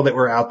just people that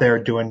were out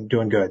there doing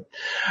good.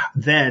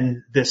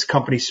 Then this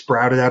company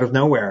sprouted out of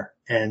nowhere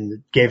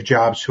and gave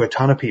jobs to a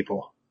ton of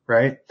people,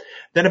 right?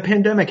 Then a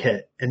pandemic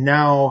hit, and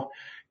now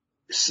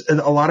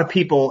a lot of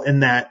people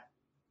in that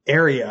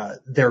area,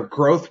 their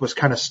growth was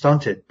kind of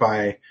stunted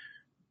by,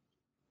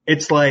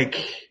 it's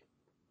like,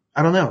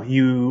 I don't know,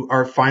 you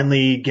are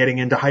finally getting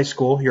into high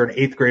school. You're an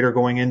 8th grader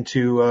going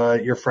into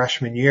your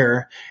freshman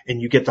year,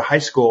 and you get to high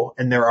school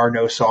and there are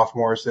no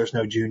sophomores, there's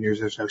no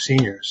juniors, there's no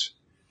seniors.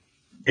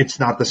 It's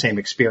not the same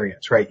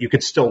experience, right? You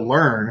could still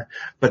learn,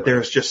 but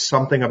there's just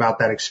something about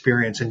that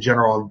experience in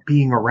general of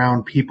being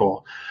around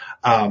people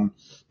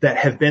that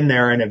have been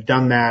there and have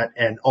done that.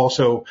 And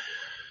also,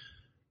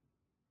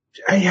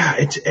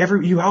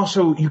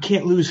 you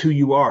can't lose who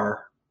you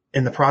are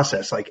in the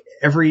process. Like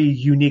every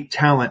unique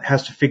talent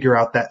has to figure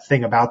out that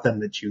thing about them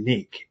that's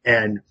unique.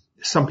 And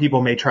some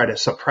people may try to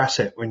suppress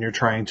it when you're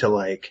trying to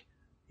like,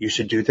 you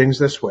should do things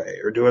this way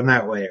or do them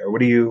that way, or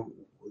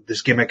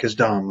this gimmick is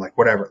dumb, like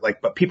whatever.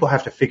 Like, but people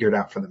have to figure it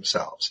out for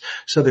themselves.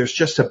 So there's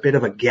just a bit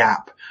of a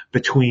gap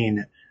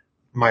between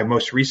my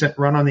most recent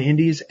run on the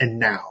indies and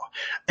now.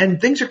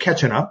 And things are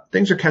catching up.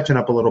 Things are catching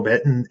up a little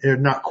bit, and they're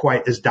not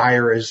quite as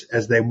dire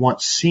as they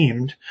once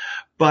seemed.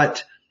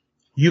 But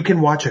you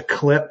can watch a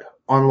clip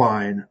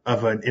online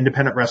of an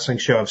independent wrestling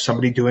show of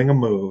somebody doing a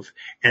move,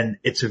 and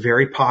it's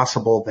very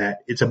possible that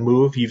it's a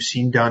move you've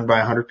seen done by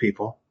 100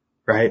 people,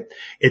 right?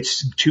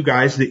 It's two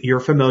guys that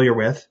you're familiar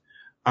with.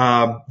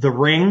 The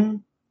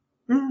ring,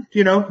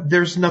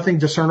 there's nothing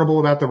discernible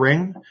about the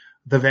ring,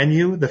 the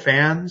venue, the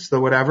fans, the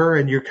whatever,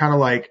 and you're kind of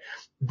like,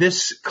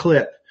 this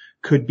clip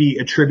could be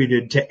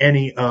attributed to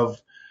any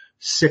of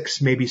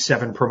 6, maybe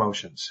 7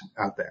 promotions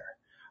out there.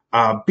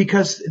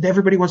 Because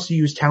everybody wants to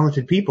use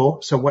talented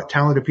people. So what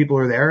talented people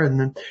are there? And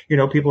then,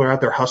 people are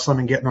out there hustling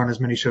and getting on as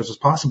many shows as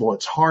possible.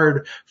 It's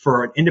hard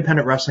for an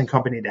independent wrestling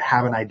company to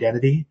have an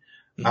identity.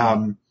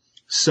 Mm-hmm.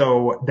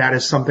 So that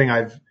is something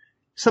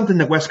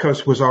that West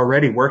Coast was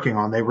already working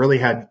on. They really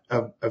had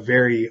a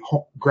very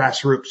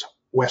grassroots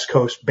West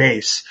Coast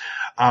base.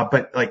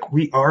 But like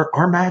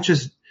our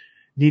matches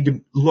need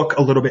to look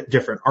a little bit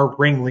different. Our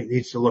ring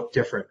needs to look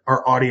different.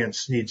 Our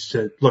audience needs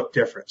to look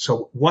different.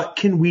 So what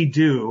can we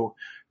do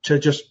to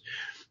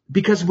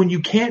because when you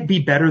can't be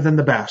better than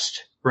the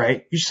best,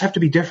 right? You just have to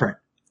be different,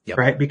 Yep.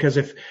 right? Because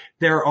if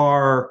there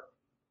are,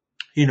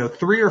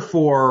 3 or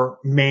 4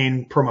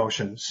 main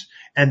promotions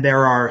and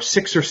there are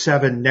 6 or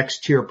 7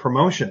 next tier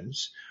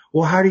promotions,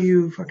 well, how do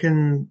you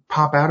fucking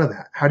pop out of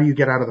that? How do you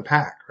get out of the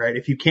pack, right?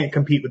 If you can't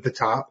compete with the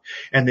top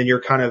and then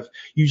you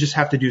just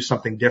have to do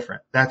something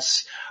different.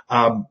 That's,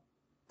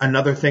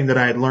 another thing that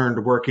I had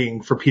learned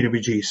working for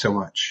PWG so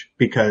much,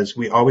 because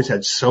we always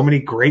had so many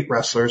great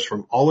wrestlers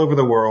from all over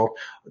the world,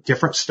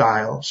 different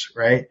styles,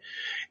 right?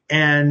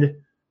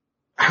 And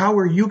how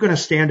are you going to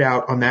stand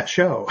out on that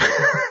show?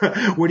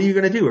 What are you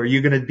going to do? Are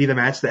you going to be the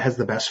match that has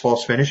the best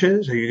false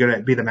finishes? Are you going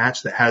to be the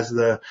match that has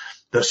the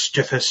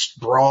stiffest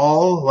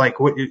brawl? Like,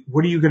 what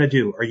are you going to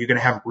do? Are you going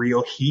to have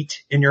real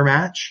heat in your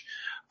match?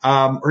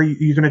 Or are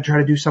you going to try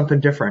to do something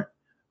different?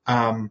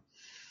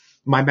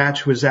 My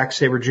match was Zack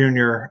Sabre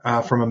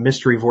Jr. From a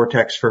Mystery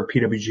Vortex for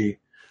PWG.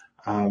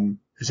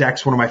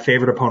 Zack's one of my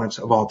favorite opponents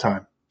of all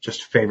time.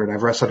 Just favorite.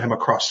 I've wrestled him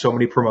across so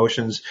many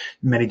promotions,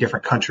 many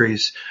different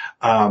countries.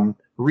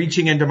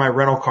 Reaching into my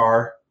rental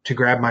car to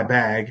grab my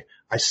bag,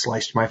 I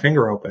sliced my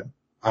finger open.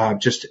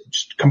 Just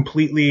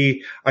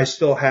completely, I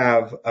still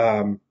have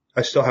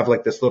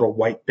like this little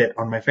white bit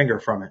on my finger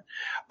from it.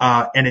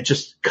 And it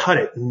just cut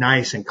it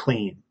nice and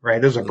clean,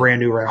 right? This is a brand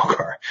new rental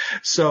car.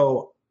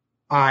 So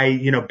I,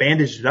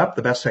 bandaged it up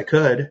the best I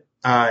could.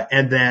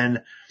 And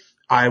then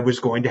I was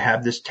going to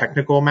have this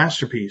technical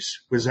masterpiece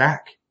with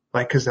Zack.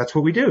 Like, cause that's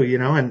what we do,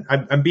 and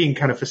I'm being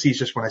kind of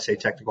facetious when I say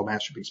technical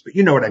masterpiece, but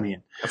you know what I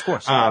mean. Of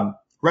course.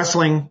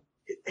 Wrestling,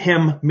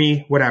 him,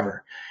 me,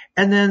 whatever.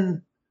 And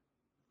then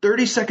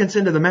 30 seconds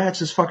into the match,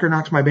 this fucker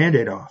knocks my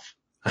Band-Aid off.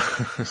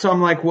 So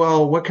I'm like,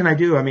 well, what can I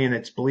do? I mean,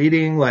 it's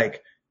bleeding.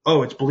 Like,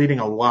 oh, it's bleeding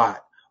a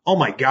lot. Oh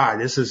my God,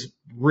 this is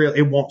real.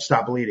 It won't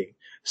stop bleeding.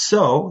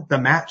 So the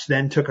match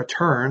then took a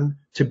turn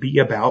to be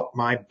about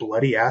my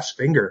bloody ass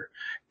finger.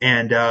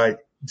 And,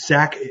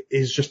 Zack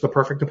is just the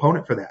perfect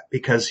opponent for that,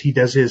 because he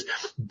does his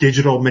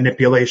digital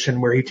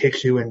manipulation where he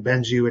takes you and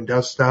bends you and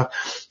does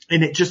stuff.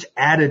 And it just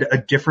added a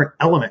different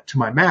element to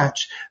my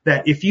match,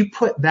 that if you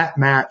put that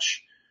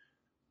match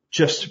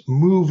just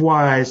move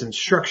wise and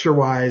structure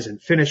wise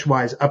and finish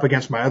wise up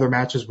against my other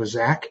matches with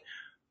Zack,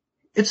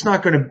 it's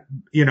not going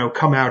to,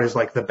 come out as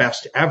like the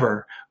best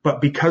ever. But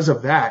because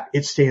of that,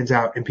 it stands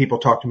out, and people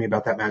talk to me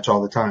about that match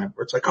all the time,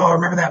 where it's like, oh, I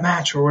remember that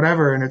match or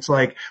whatever. And it's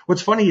like,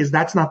 what's funny is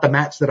that's not the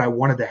match that I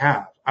wanted to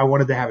have. I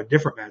wanted to have a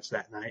different match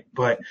that night,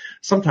 but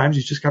sometimes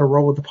you just got to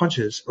roll with the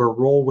punches or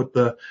roll with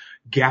the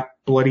gap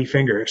bloody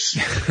fingers.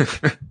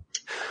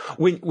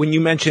 When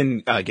you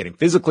mention getting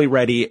physically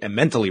ready and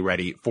mentally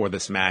ready for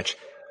this match,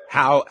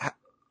 how,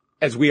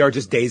 as we are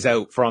just days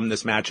out from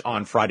this match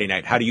on Friday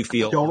night, how do you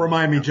feel? Don't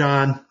remind me,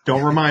 John.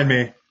 Don't remind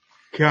me.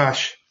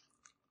 Gosh.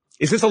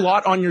 Is this a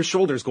lot on your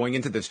shoulders going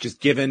into this,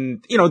 just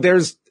given,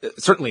 there's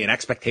certainly an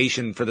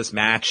expectation for this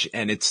match,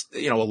 and it's,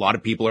 a lot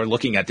of people are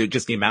looking at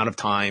just the amount of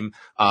time.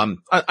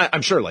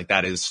 I'm sure like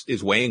that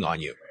is weighing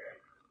on you.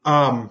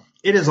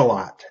 It is a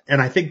lot.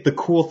 And I think the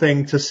cool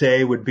thing to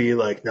say would be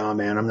like, no,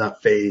 man, I'm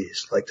not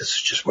phased. Like, this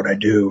is just what I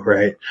do.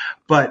 Right.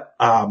 But,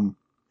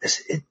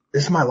 this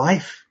is my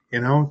life,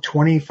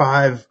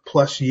 25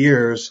 plus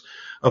years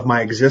of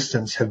my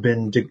existence have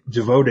been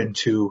devoted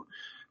to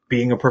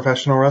being a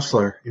professional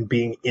wrestler and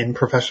being in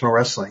professional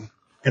wrestling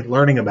and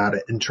learning about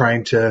it and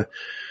trying to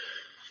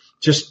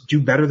just do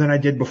better than I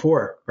did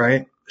before.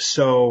 Right.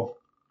 So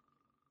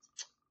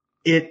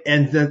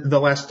the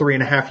last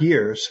 3.5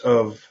 years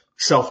of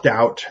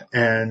self-doubt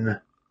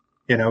and,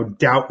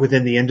 doubt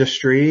within the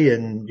industry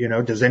and,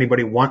 does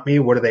anybody want me?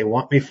 What do they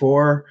want me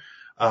for?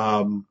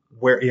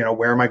 Where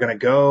am I going to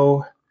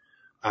go?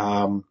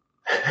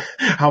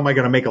 How am I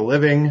going to make a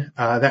living?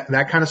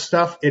 That kind of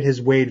stuff. It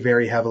has weighed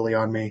very heavily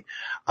on me.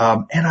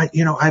 And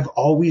I've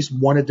always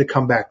wanted to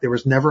come back. There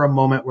was never a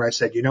moment where I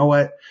said, you know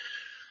what?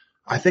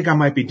 I think I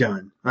might be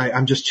done.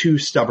 I'm just too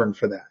stubborn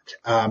for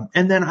that.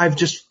 And then I've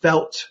just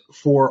felt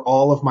for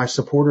all of my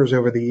supporters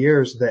over the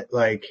years that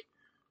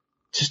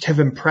just have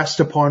impressed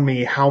upon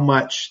me how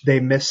much they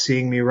miss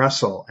seeing me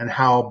wrestle and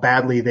how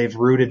badly they've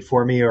rooted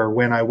for me, or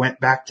when I went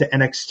back to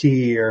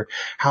NXT, or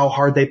how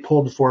hard they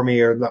pulled for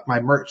me, or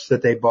my merch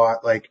that they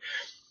bought. Like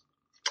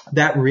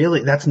that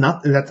really, that's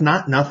not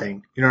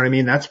nothing. You know what I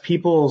mean? That's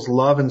people's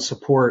love and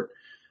support.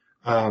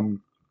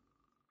 And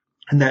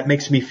that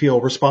makes me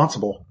feel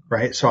responsible,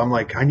 right? So I'm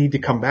like, I need to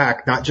come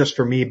back, not just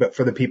for me, but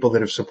for the people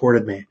that have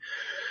supported me.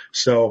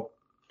 So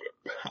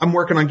I'm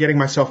working on getting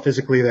myself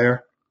physically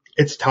there.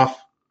 It's tough.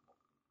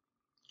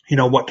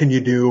 What can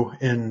you do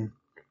in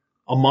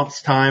a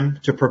month's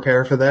time to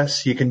prepare for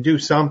this? You can do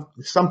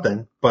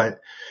something, but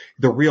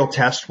the real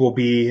test will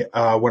be,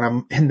 when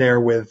I'm in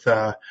there with,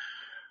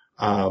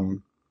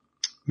 pro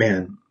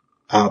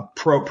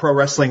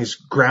wrestling's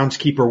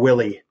groundskeeper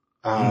Willie,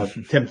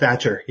 Tim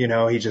Thatcher. He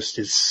just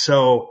is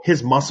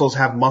his muscles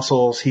have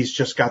muscles. He's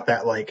just got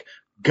that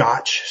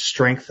gotch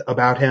strength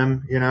about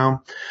him,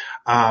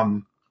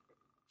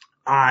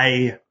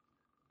 I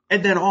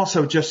And then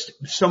also just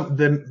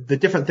the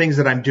different things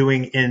that I'm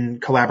doing in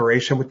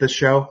collaboration with this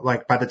show.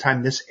 Like by the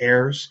time this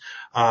airs,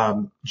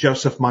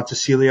 Joseph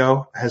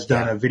Montecillo has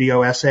done a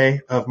video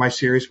essay of my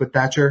series with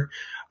Thatcher,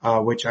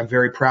 which I'm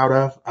very proud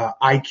of.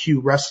 IQ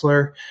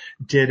Wrestler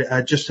did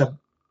just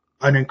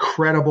an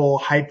incredible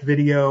hype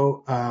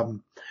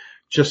video,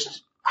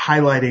 just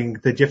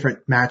highlighting the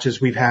different matches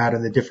we've had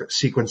and the different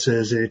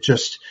sequences. It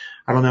just,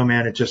 I don't know,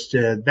 man. It just,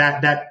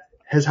 that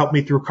has helped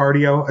me through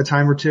cardio a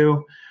time or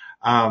two.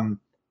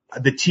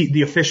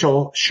 The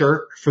official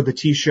shirt for the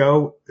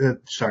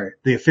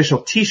the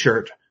official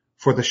t-shirt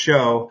for the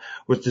show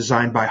was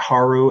designed by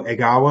Haru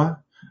Egawa,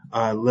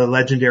 the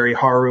legendary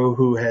Haru,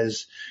 who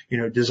has,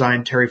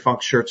 designed Terry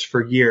Funk shirts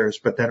for years,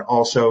 but then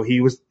also he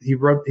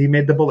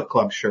made the Bullet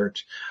Club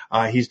shirt.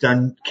 He's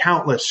done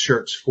countless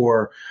shirts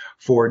for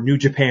New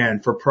Japan,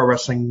 for Pro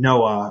Wrestling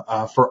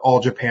Noah, for All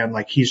Japan.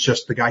 Like he's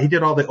just the guy. He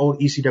did all the old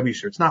ECW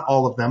shirts, not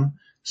all of them.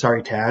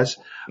 Sorry, Taz.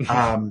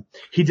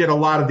 He did a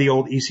lot of the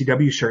old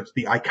ECW shirts,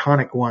 the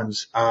iconic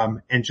ones.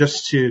 And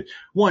just to,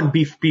 one,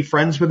 be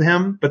friends with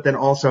him, but then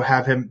also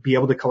have him be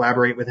able to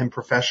collaborate with him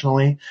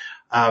professionally.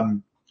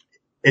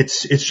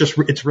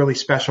 It's really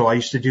special. I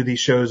used to do these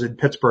shows in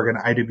Pittsburgh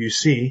and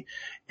IWC,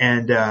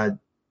 and,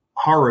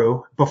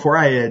 Haru, before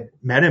I had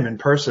met him in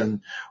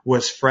person,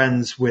 was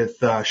friends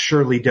with,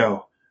 Shirley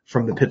Doe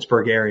from the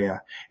Pittsburgh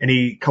area. And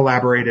he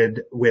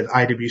collaborated with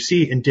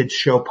IWC and did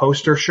show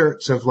poster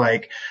shirts of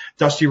like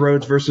Dusty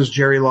Rhodes versus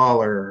Jerry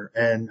Lawler.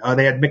 And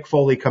they had Mick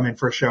Foley come in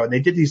for a show, and they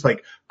did these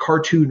like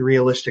cartoon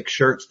realistic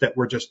shirts that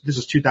were just, this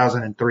is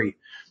 2003,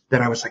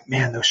 that I was like,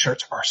 man, those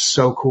shirts are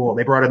so cool.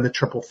 They brought in the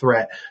Triple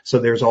Threat. So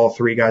there's all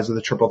three guys with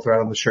the Triple Threat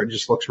on the shirt. It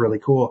just looks really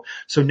cool.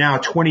 So now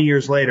 20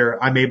 years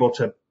later, I'm able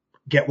to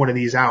get one of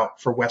these out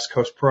for West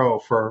Coast Pro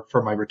for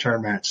my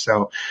return match.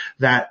 So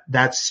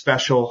that's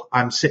special.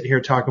 I'm sitting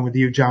here talking with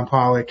you, John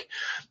Pollock.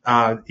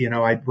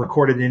 I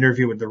recorded an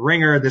interview with The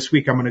Ringer. This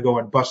week I'm going to go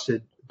and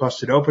busted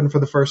open for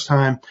the first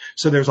time.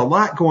 So there's a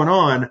lot going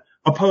on,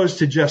 opposed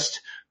to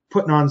just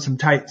putting on some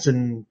tights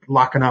and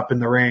locking up in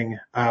the ring.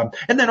 And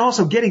then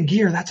also getting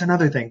gear. That's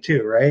another thing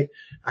too, right?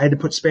 I had to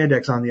put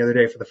spandex on the other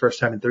day for the first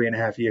time in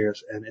 3.5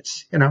 years. And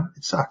it's, it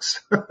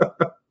sucks.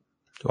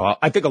 Well,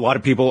 I think a lot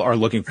of people are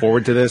looking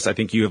forward to this. I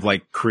think you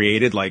have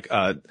created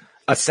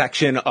a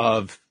section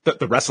of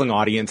the wrestling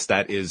audience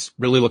that is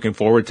really looking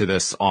forward to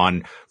this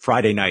on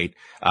Friday night.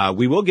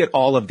 We will get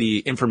all of the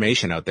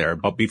information out there,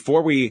 but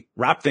before we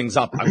wrap things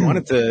up, I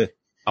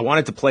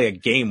wanted to play a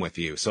game with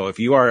you. So if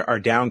you are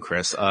down,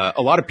 Chris,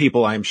 a lot of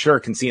people I'm sure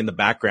can see in the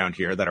background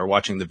here that are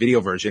watching the video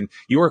version,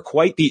 you are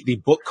quite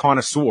the book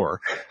connoisseur,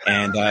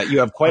 and you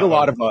have quite a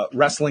lot of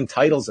wrestling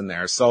titles in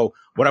there. So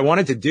what I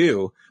wanted to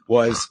do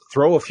was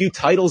throw a few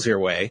titles your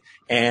way.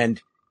 And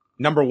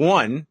number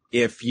one,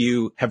 if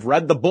you have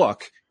read the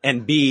book,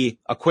 and B,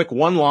 a quick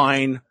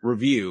one-line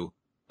review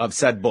of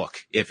said book,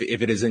 if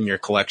it is in your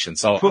collection.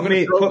 So put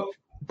me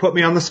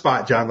on the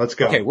spot, John. Let's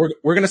go. Okay. We're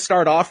going to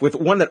start off with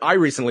one that I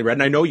recently read,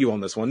 and I know you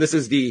own this one. This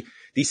is the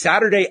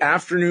Saturday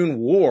Afternoon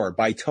War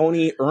by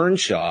Tony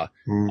Earnshaw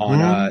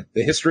on,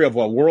 the history of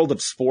a world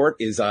of sport.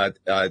 Is,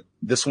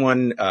 this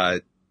one,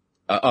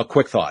 a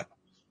quick thought?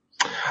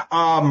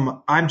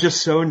 I'm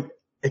just so,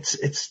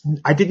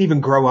 I didn't even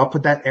grow up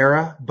with that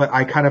era, but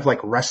I kind of like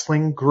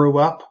wrestling grew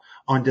up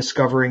on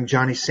discovering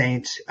Johnny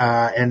Saint,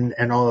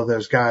 and all of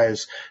those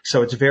guys.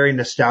 So it's very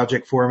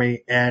nostalgic for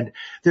me, and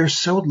there's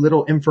so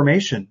little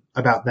information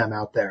about them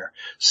out there.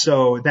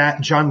 So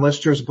that John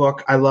Lister's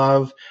book, I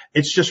love.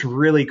 It's just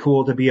really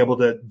cool to be able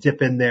to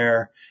dip in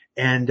there.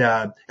 And,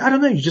 I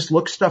don't know, you just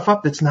look stuff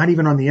up that's not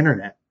even on the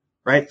internet.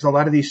 Right? So a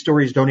lot of these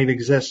stories don't even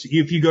exist.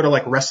 If you go to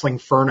like Wrestling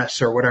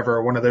Furnace or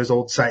whatever, one of those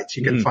old sites,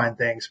 you can find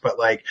things. But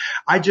like,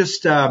 I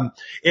just, I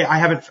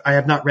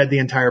have not read the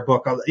entire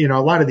book. A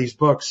lot of these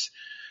books,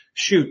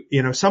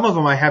 some of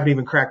them I haven't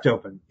even cracked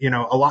open.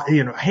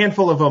 A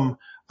handful of them,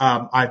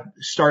 I've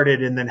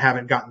started and then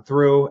haven't gotten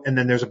through. And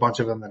then there's a bunch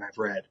of them that I've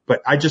read.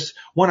 But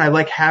I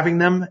like having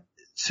them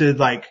to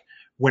like,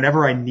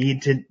 whenever I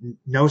need to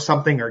know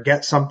something or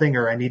get something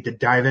or I need to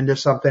dive into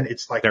something,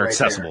 it's like they're right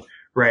accessible. There.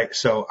 Right.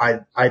 So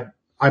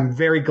I'm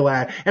very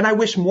glad. And I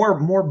wish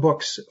more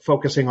books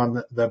focusing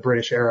on the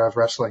British era of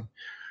wrestling,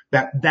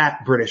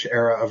 that British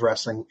era of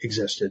wrestling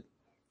existed.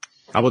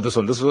 How about this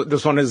one?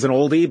 This one is an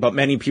oldie, but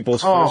many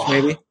people's first,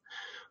 maybe.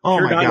 Oh,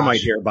 Pure my Dynamite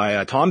gosh. here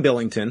by Tom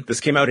Billington.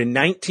 This came out in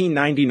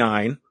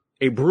 1999,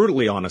 a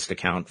brutally honest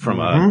account from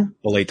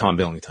the late Tom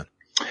Billington.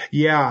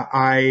 Yeah,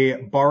 I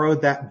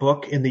borrowed that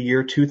book in the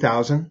year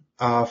 2000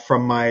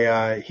 from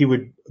my he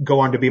would go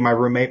on to be my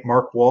roommate,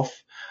 Mark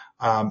Wolf.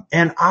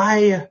 And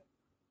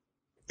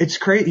it's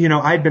crazy,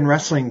 I'd been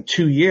wrestling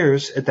 2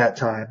 years at that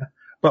time,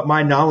 but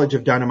my knowledge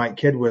of Dynamite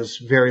Kid was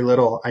very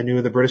little. I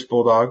knew the British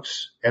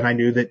Bulldogs, and I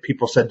knew that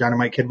people said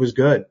Dynamite Kid was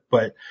good,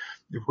 but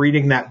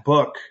reading that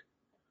book,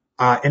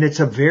 and it's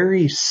a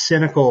very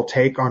cynical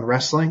take on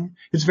wrestling.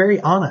 It's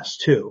very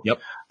honest too. Yep.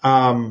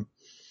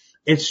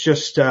 It's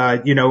just,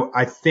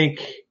 I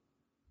think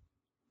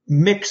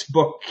Mick's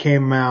book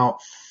came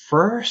out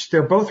first.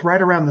 They're both right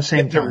around the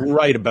same time. They're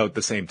right about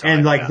the same time.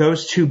 And like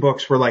those two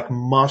books were like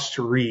must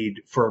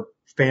read for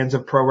fans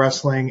of pro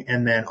wrestling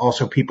and then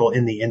also people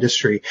in the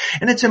industry.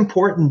 And it's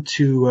important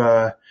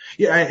to,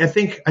 I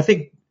think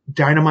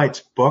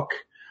Dynamite's book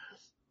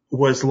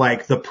was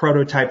like the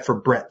prototype for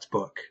Brett's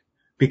book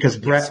because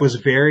Brett was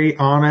very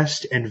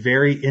honest and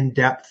very in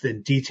depth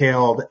and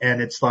detailed.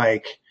 And it's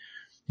like,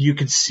 you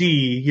could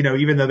see, you know,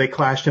 even though they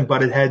clashed and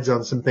butted heads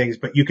on some things,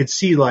 but you could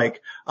see like,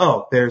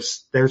 oh,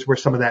 there's where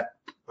some of that,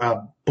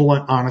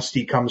 blunt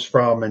honesty comes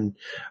from. And,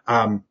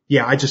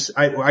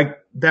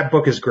 that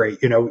book is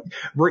great. You know,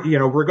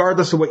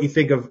 regardless of what you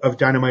think of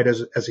Dynamite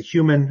as a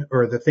human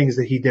or the things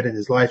that he did in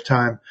his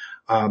lifetime.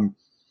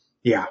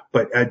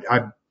 But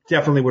I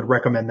definitely would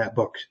recommend that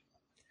book.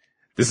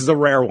 This is a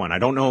rare one. I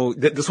don't know.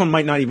 This one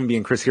might not even be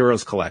in Chris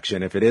Hero's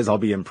collection. If it is, I'll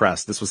be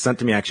impressed. This was sent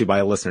to me actually by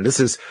a listener. This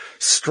is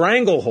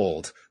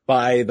Stranglehold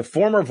by the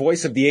former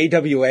voice of the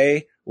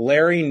AWA,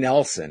 Larry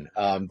Nelson.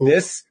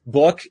 This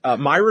book,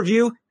 my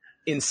review,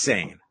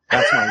 insane.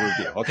 That's my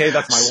review. Okay.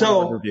 That's my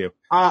one review.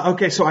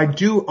 Okay. So I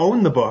do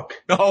own the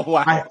book. Oh,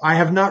 wow. I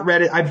have not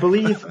read it. I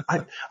believe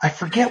I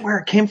forget where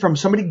it came from.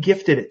 Somebody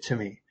gifted it to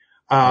me.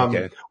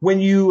 When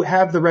you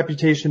have the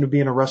reputation of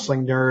being a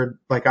wrestling nerd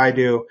like I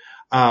do,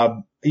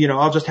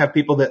 I'll just have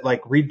people that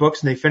like read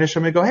books and they finish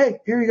them and go, hey,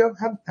 here you go,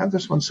 have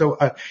this one. So,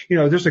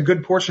 there's a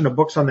good portion of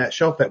books on that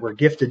shelf that were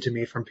gifted to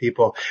me from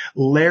people.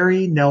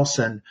 Larry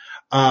Nelson,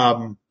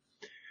 the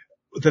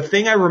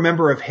thing I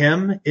remember of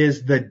him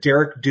is the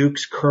Derek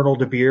Dukes, Colonel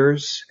De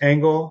Beers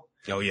angle.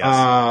 Oh,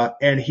 yes.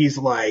 And he's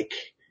like,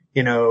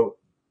 he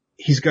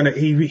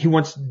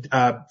wants,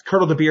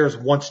 Colonel De Beers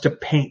wants to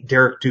paint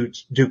Derek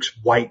Dukes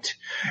white.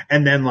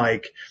 And then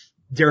like,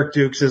 Derek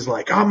Dukes is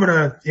like, I'm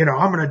gonna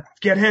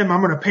get him. I'm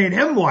gonna paint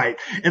him white.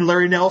 And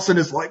Larry Nelson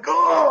is like,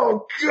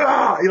 oh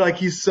God. Like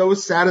he's so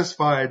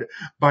satisfied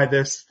by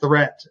this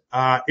threat.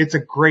 It's a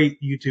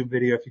great YouTube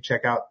video if you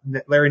check out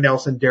Larry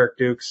Nelson, Derek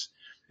Dukes.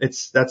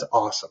 That's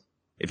awesome.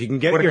 If you can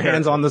get your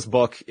hands on this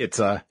book, it's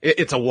a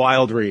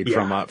wild read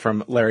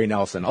from Larry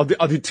Nelson. I'll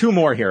do two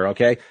more here.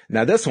 Okay.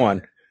 Now this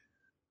one,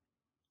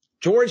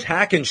 George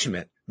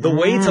Hackenschmidt, The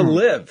Way to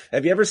Live.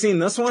 Have you ever seen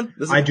this one?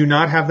 I do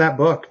not have that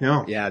book.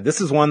 No. Yeah.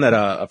 This is one that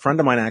a friend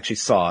of mine actually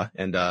saw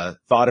and,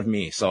 thought of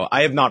me. So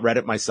I have not read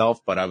it myself,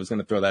 but I was going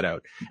to throw that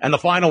out. And the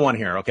final one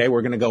here. Okay.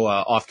 We're going to go,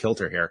 off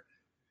kilter here.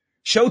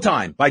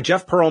 Showtime by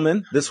Jeff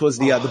Pearlman. This was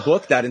the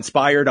book that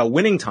inspired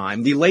Winning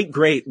Time, the late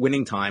great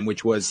Winning Time,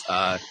 which was,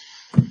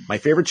 my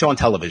favorite show on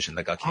television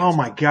that got canceled. Oh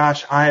my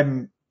gosh.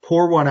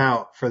 Pour one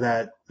out for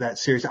that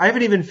series. I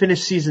haven't even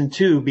finished season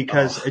 2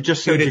 because it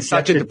just it's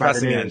such a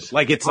depressing end.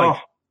 Like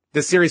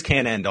the series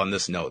can't end on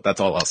this note. That's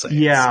all I'll say.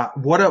 Yeah.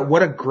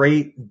 What a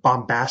great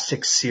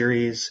bombastic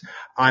series.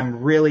 I'm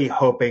really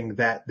hoping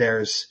that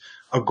there's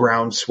a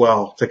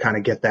groundswell to kind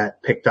of get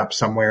that picked up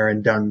somewhere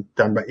and done,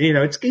 but you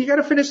got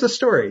to finish the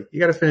story.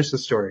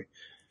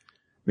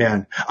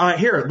 Man.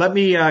 Here, let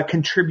me,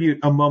 contribute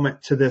a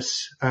moment to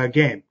this,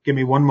 game. Give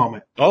me one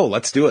moment. Oh,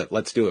 let's do it.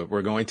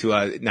 We're going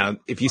to, now,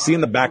 if you see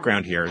in the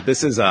background here,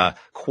 this is,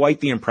 quite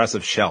the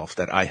impressive shelf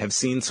that I have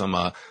seen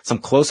some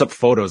close-up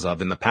photos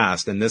of in the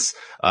past. And this,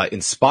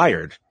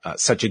 inspired,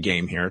 such a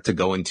game here to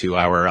go into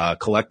our,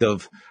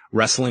 collective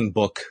wrestling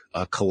book,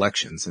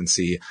 collections and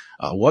see,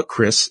 what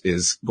Chris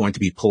is going to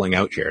be pulling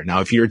out here.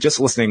 Now, if you're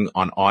just listening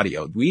on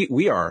audio,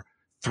 we are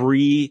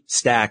 3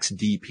 stacks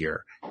deep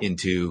here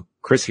into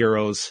Chris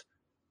Hero's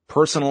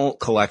personal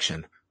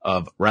collection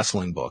of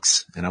wrestling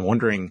books. And I'm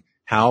wondering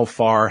how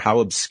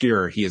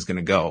obscure he is going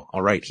to go.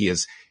 All right. He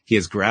has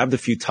grabbed a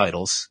few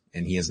titles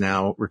and he is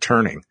now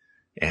returning.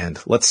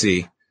 And let's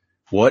see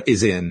what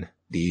is in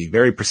the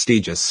very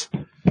prestigious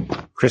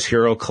Chris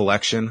Hero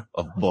collection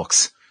of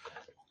books.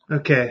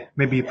 Okay.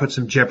 Maybe you put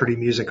some Jeopardy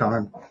music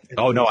on.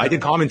 Oh no, I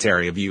did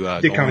commentary of you,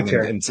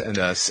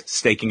 and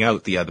staking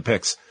out the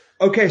picks.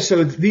 Okay,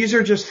 so these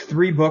are just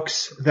 3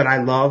 books that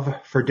I love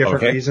for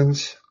different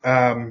reasons.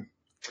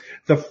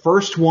 The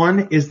first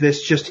one is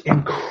this just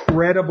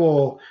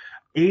incredible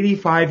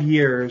 85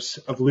 years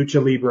of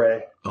Lucha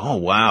Libre. Oh,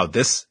 wow.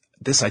 This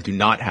I do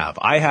not have.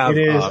 I have.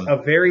 It is a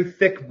very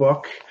thick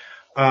book.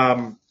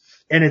 And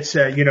it's,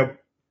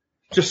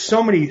 just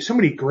so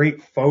many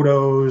great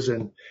photos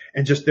and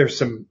just there's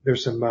some,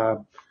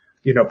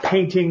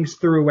 paintings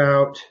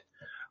throughout.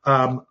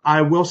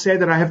 I will say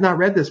that I have not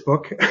read this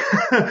book.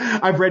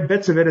 I've read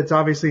bits of it. It's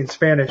obviously in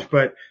Spanish,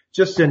 but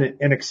just an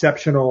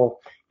exceptional,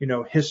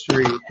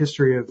 history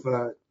of,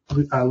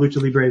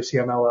 Lucha Libre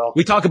CMLL.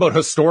 We talk about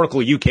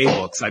historical UK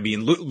books. I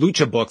mean,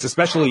 Lucha books,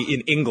 especially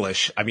in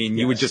English. I mean,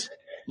 you would just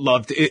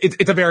love to,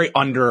 it's a very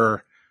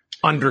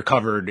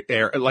undercovered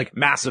area, like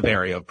massive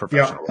area of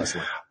professional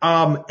wrestling.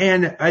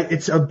 And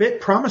it's a bit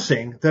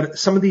promising that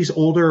some of these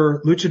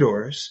older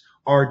luchadors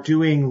are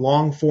doing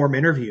long form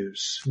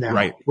interviews now,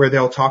 right, where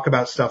they'll talk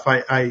about stuff.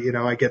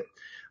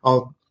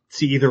 I'll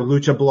see either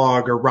Lucha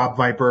Blog or Rob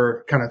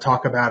Viper kind of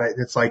talk about it.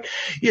 And it's like,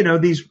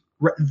 these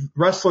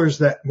wrestlers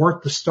that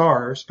weren't the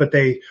stars, but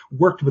they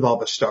worked with all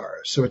the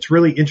stars. So it's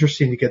really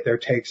interesting to get their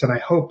takes. And I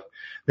hope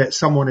that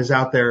someone is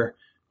out there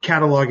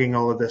cataloging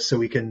all of this so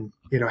we can,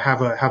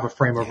 have a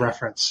frame of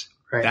reference.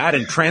 Right. That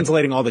and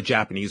translating all the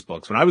Japanese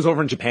books. When I was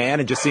over in Japan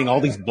and just seeing all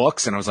these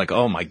books, and I was like,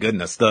 oh my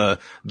goodness, the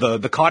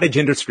cottage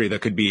industry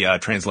that could be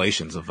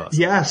translations of us.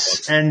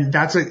 Yes, and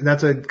that's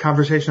a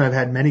conversation I've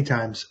had many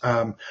times.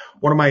 One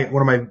of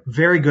my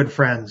very good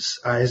friends,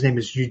 his name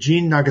is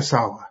Eugene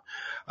Nagasawa.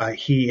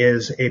 He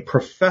is a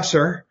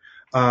professor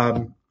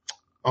on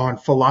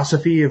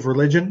philosophy of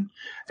religion.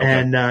 Okay.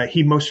 And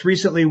he most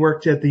recently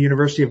worked at the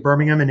University of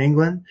Birmingham in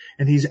England,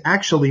 and he's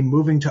actually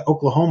moving to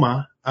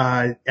Oklahoma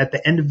at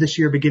the end of this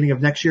year, beginning of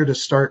next year to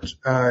start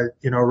a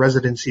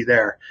residency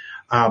there.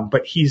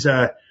 But he's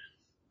a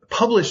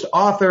published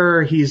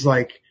author. He's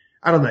like,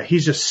 I don't know,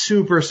 he's just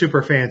super,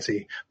 super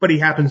fancy, but he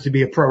happens to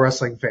be a pro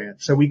wrestling fan.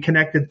 So we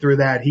connected through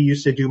that. He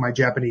used to do my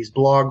Japanese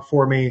blog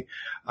for me.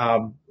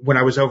 When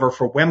I was over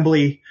for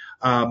Wembley,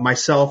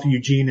 myself,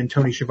 Eugene, and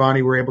Tony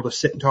Schiavone were able to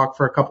sit and talk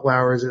for a couple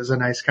hours. It was a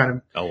nice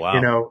kind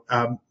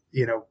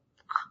of,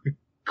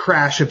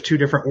 crash of two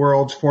different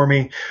worlds for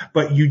me.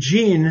 But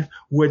Eugene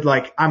would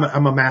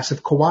I'm a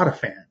massive Kawada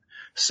fan.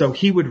 So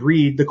he would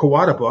read the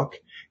Kawada book.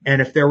 And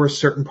if there were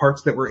certain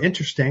parts that were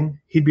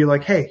interesting, he'd be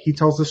like, hey, he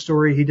tells the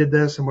story, he did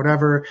this and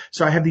whatever.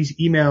 So I have these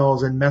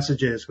emails and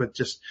messages with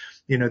just,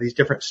 these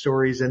different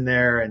stories in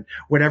there, and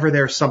whenever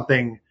there's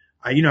something,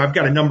 I've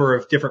got a number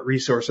of different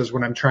resources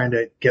when I'm trying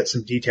to get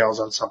some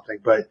details on something,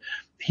 but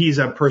he's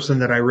a person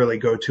that I really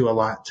go to a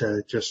lot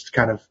to just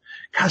kind of,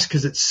 cause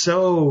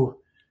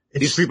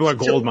these people are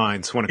gold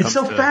mines when it comes to.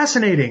 It's so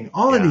fascinating.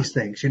 All of these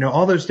things,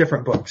 all those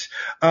different books.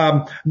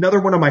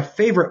 Another one of my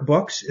favorite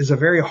books is a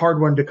very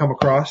hard one to come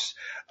across.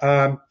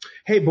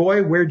 Hey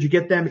boy, where'd you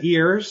get them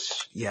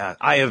ears? Yeah,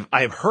 I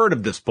have heard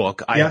of this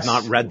book. I have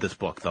not read this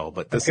book though,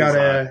 but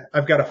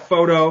I've got a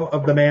photo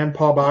of the man,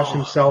 Paul Bosch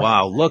himself.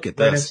 Wow, look at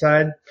this.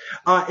 Right inside.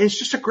 It's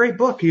just a great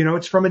book.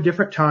 It's from a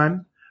different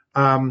time.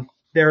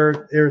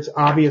 There's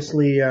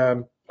obviously,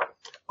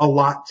 a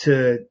lot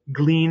to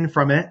glean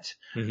from it.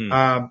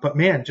 Mm-hmm. But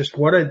man, just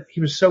he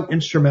was so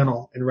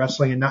instrumental in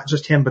wrestling, and not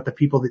just him, but the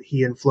people that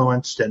he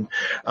influenced, and,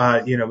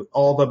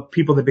 all the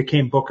people that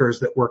became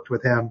bookers that worked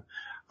with him.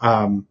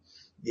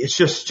 It's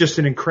just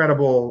an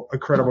incredible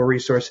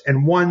resource,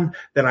 and one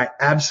that I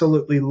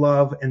absolutely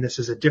love. And this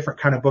is a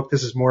different kind of book.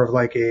 This is more of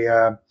like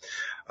a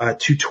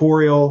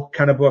tutorial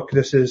kind of book.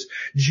 This is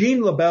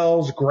Gene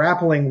LeBell's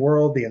Grappling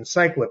World, the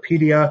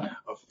Encyclopedia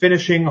of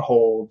Finishing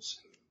Holds.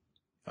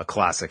 A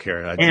classic here.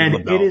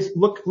 And it is,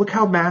 look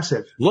how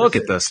massive. Look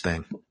at this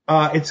thing.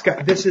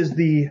 This is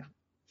the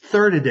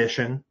 3rd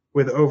edition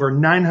with over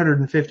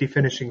 950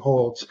 finishing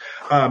holds.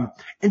 And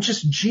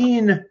just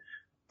Gene,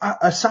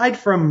 aside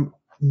from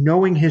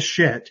knowing his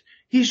shit,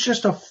 he's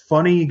just a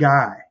funny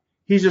guy.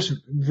 He's just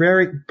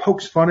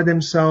pokes fun at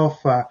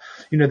himself.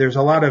 There's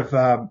a lot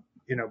of,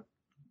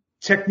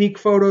 technique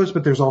photos,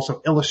 but there's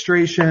also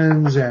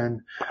illustrations,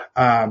 and,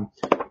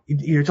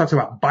 he talks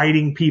about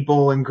biting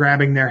people and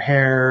grabbing their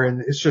hair,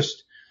 and it's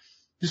just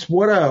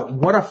what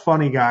a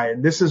funny guy.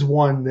 And this is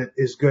one that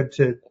is good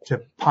to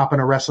pop in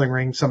a wrestling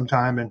ring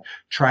sometime and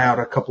try out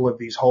a couple of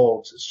these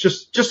holds. It's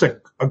just a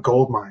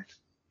gold mine.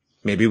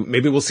 Maybe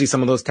we'll see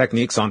some of those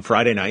techniques on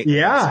Friday night.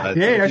 Yeah.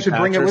 I should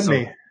bring it with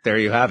me. There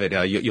you have it.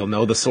 You'll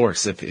know the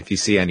source if you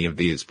see any of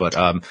these, but,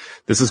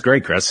 this is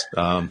great, Chris.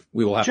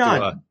 We will have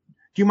John,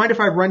 do you mind if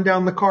I run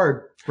down the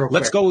card?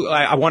 Let's go.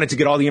 I wanted to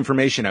get all the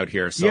information out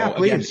here. So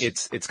again,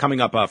 it's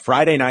coming up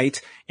Friday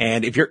night.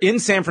 And if you're in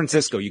San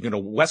Francisco, you can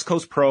go to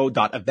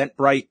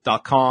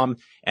westcoastpro.eventbrite.com.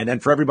 And then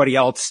for everybody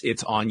else,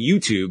 it's on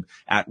YouTube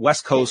at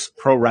West Coast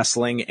Pro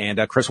Wrestling. And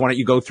Chris, why don't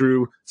you go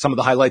through some of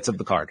the highlights of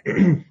the card?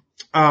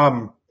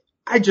 I'm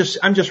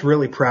just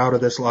really proud of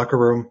this locker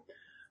room.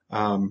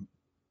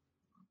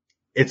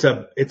 It's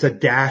a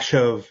dash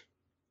of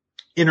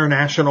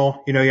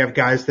international. You have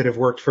guys that have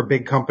worked for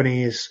big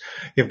companies.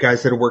 You have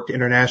guys that have worked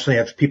internationally.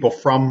 You have people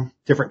from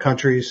different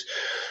countries.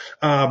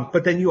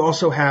 But then you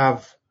also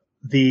have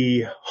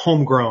the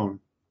homegrown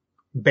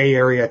Bay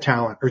Area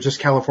talent, or just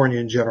California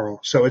in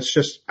general. So it's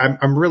just,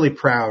 I'm really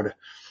proud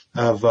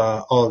of,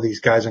 all of these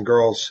guys and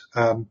girls.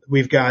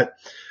 We've got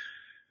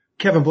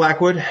Kevin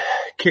Blackwood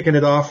kicking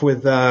it off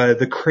with,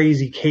 the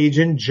crazy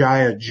Cajun,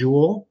 Jaya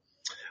Jewel.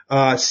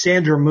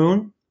 Sandra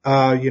Moon.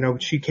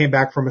 She came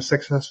back from a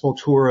successful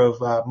tour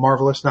of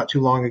Marvelous not too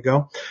long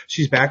ago.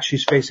 She's back.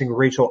 She's facing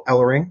Rachel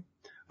Ellering,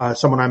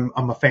 someone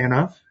I'm a fan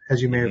of,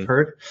 as you may have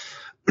heard.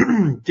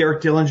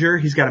 Derek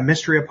Dillinger, he's got a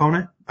mystery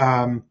opponent,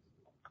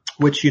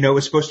 which,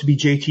 is supposed to be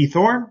JT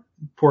Thorne.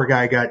 Poor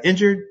guy got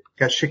injured,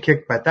 got shit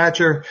kicked by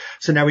Thatcher.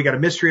 So now we got a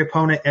mystery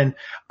opponent, and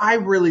I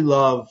really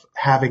love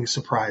having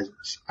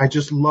surprises. I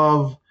just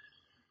love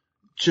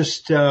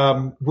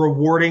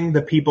rewarding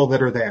the people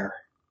that are there.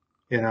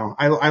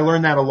 I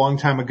learned that a long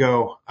time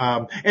ago.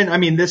 And I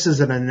mean, this is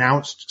an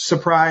announced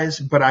surprise,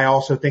 but I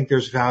also think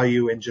there's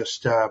value in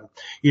just,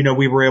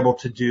 we were able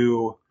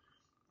to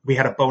we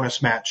had a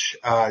bonus match,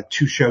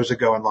 2 shows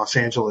ago in Los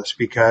Angeles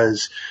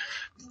because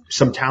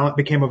some talent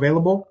became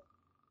available.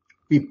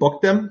 We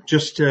booked them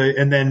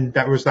and then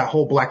that was that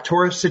whole Black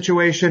Taurus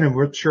situation, and we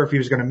weren't sure if he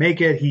was going to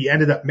make it. He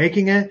ended up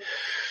making it.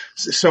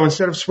 So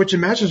instead of switching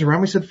matches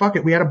around, we said, fuck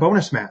it. We had a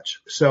bonus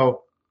match.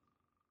 So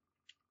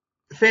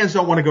fans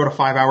don't want to go to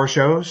 5-hour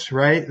shows,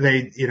 right?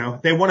 They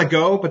want to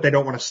go, but they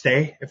don't want to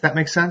stay, if that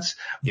makes sense.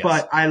 Yes.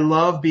 But I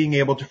love being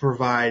able to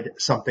provide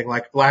something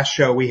like last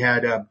show we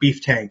had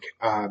Beef Tank,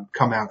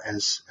 come out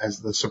as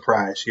the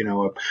surprise,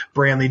 a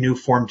brand new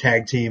form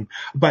tag team.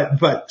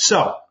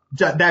 So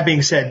that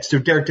being said, so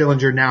Derek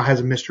Dillinger now has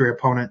a mystery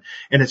opponent,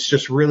 and it's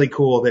just really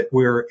cool that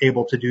we're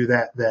able to do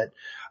that,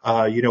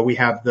 we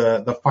have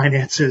the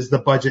finances, the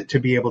budget to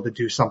be able to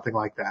do something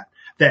like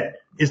that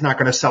is not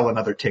going to sell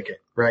another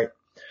ticket, right?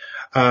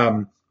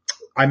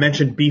 I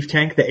mentioned Beef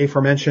Tank, the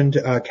aforementioned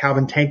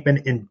Calvin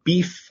Tankman in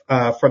Beef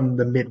from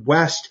the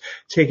Midwest,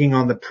 taking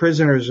on the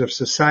Prisoners of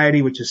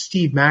Society, which is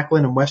Steve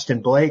Macklin and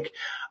Weston Blake.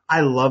 I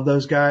love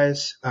those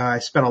guys. I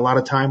spent a lot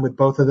of time with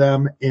both of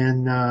them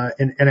in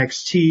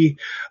NXT.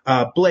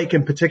 Blake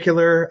in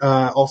particular,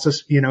 also,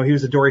 he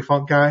was a Dory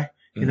Funk guy,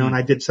 and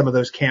I did some of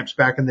those camps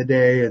back in the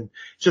day, and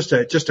just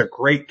a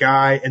great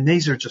guy. And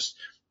these are just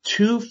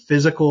two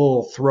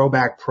physical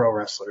throwback pro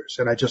wrestlers.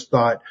 And I just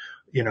thought,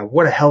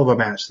 what a hell of a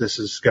match this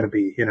is going to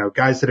be.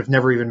 Guys that have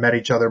never even met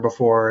each other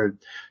before. And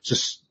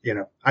just,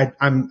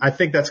 I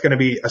think that's going to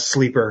be a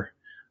sleeper.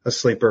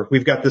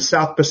 We've got the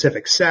South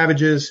Pacific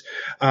Savages,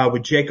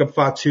 with Jacob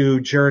Fatu,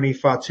 Journey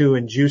Fatu,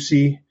 and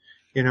Juicy.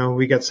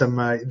 We got some,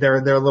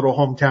 their little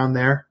hometown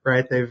there,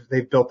 right?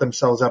 They've built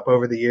themselves up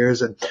over the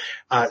years, and,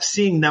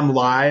 seeing them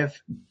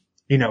live,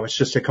 it's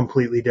just a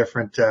completely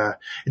different,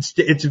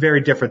 it's very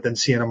different than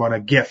seeing them on a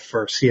GIF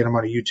or seeing them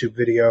on a YouTube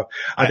video.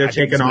 They're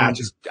taking on.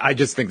 I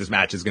just think this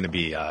match is going to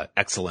be,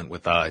 excellent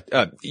with,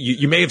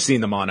 you may have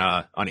seen them on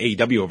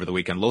AEW over the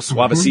weekend. Los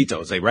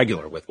Suavecitos, a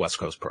regular with West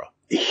Coast Pro.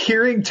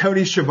 Hearing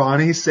Tony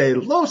Schiavone say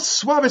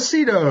Los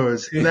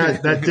Suavecitos,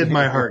 that did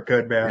my heart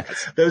good, man.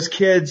 Those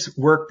kids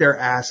work their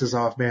asses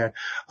off, man.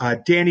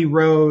 Danny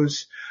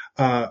Rose,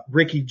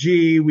 Ricky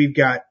G, we've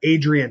got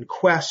Adrian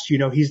Quest,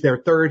 he's their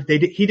third.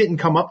 He didn't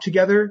come up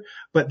together,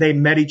 but they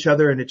met each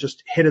other and it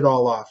just hit it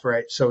all off,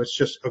 right? So it's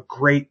just a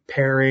great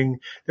pairing.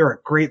 They're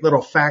a great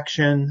little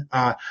faction.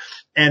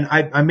 And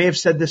I may have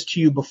said this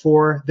to you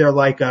before. They're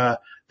like a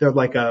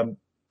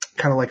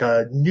kind of like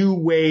a new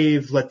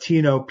wave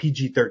Latino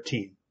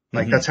PG-13.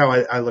 Like that's how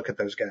I look at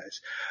those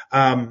guys.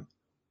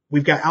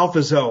 We've got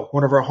Alpha Zoe,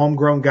 one of our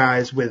homegrown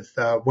guys with,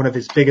 one of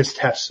his biggest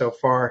tests so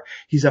far.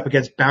 He's up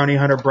against bounty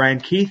hunter Brian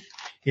Keith,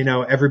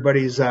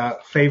 everybody's,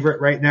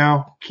 favorite right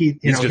now. Keith,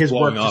 his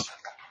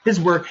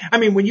work. I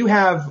mean, when you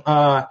have,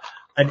 an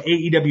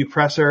AEW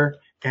presser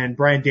and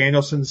Bryan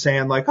Danielson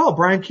saying like, oh,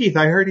 Brian Keith,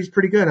 I heard he's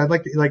pretty good. I'd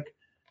like to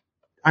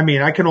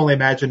I can only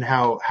imagine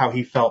how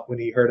he felt when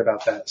he heard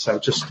about that. So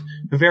just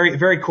a very,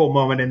 very cool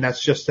moment. And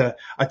that's just a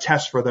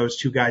test for those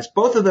two guys.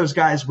 Both of those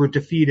guys were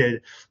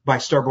defeated by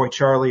Starboy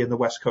Charlie in the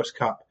West Coast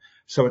Cup.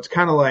 So it's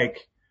kind of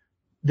like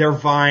they're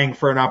vying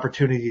for an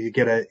opportunity to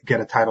get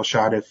a title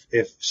shot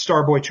if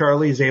Starboy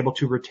Charlie is able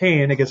to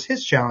retain against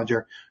his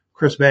challenger,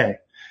 Chris Bay.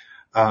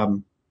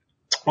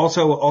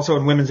 Also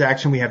in women's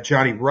action, we have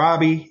Johnny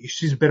Robbie.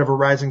 She's a bit of a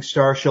rising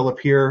star. She'll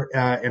appear,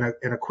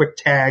 in a quick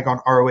tag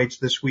on ROH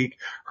this week.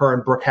 Her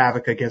and Brooke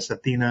Havoc against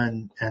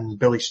Athena and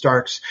Billy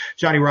Starks.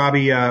 Johnny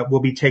Robbie,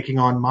 will be taking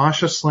on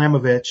Masha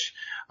Slamovich,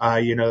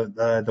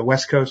 the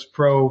West Coast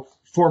Pro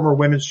former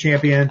women's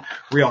champion,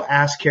 real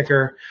ass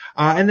kicker.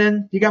 And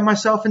then you got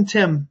myself and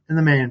Tim in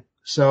the main.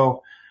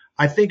 So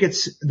I think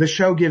the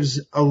show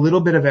gives a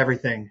little bit of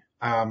everything.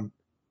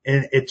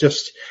 And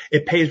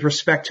it pays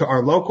respect to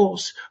our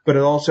locals, but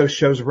it also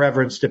shows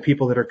reverence to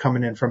people that are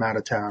coming in from out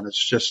of town. It's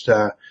just,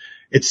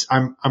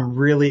 I'm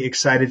really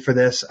excited for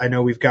this. I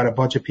know we've got a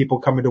bunch of people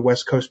coming to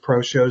West Coast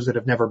Pro shows that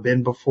have never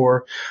been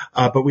before.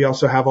 But we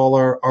also have all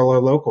our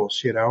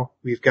locals,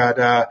 we've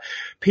got,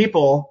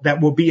 people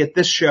that will be at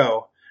this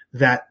show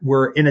that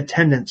were in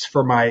attendance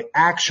for my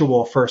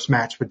actual first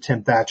match with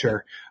Tim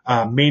Thatcher,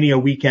 Mania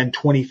Weekend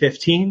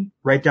 2015,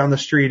 right down the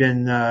street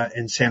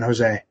in San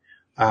Jose.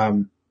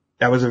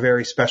 That was a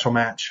very special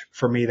match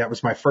for me. That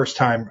was my first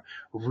time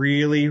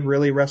really,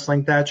 really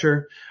wrestling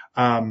Thatcher.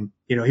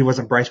 He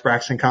wasn't Bryce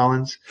Braxton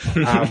Collins.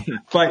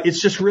 But it's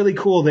just really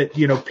cool that,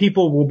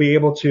 people will be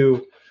able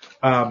to,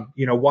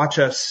 watch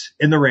us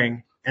in the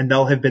ring and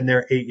they'll have been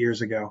there 8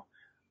 years ago.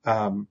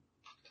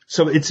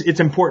 So it's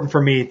important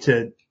for me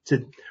to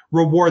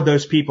reward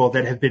those people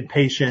that have been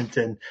patient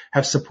and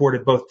have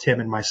supported both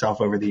Tim and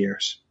myself over the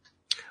years.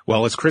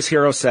 Well, as Chris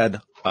Hero said,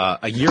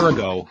 a year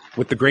ago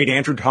with the great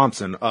Andrew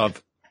Thompson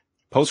of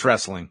Post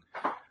Wrestling,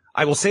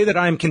 I will say that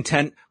I am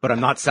content, but I'm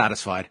not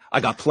satisfied.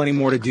 I got plenty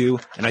more to do,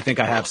 and I think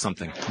I have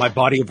something. My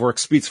body of work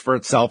speaks for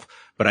itself,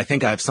 but I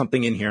think I have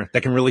something in here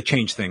that can really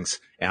change things,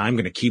 and I'm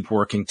going to keep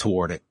working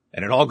toward it.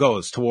 And it all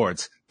goes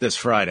towards this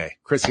Friday.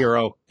 Chris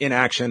Hero in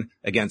action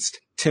against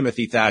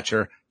Timothy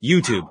Thatcher.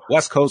 YouTube,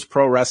 West Coast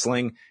Pro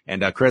Wrestling.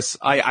 And Chris,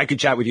 I could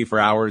chat with you for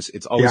hours.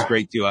 It's always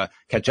great to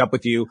catch up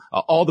with you.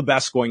 All the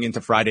best going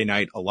into Friday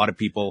night. A lot of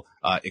people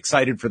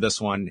excited for this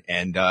one,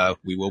 and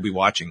we will be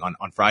watching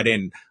on Friday.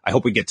 And I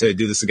hope we get to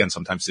do this again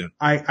sometime soon.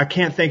 I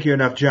can't thank you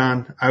enough,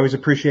 John. I always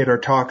appreciate our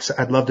talks.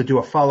 I'd love to do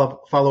a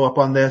follow up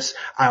on this.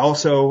 I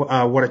also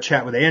want to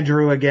chat with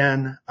Andrew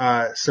again.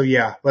 So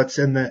yeah, let's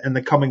in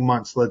the coming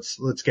months,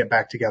 let's get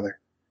back together.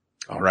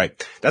 All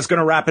right. That's going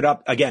to wrap it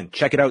up. Again,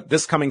 check it out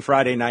this coming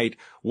Friday night.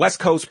 West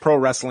Coast Pro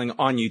Wrestling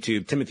on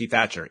YouTube. Timothy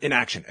Thatcher in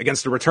action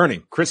against the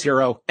returning Chris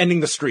Hero, ending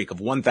the streak of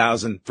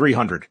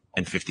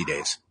 1,350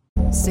 days.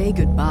 Say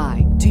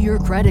goodbye to your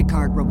credit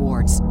card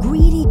rewards.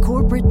 Greedy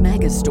corporate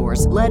mega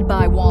stores, led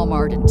by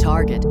Walmart and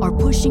Target, are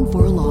pushing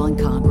for a law in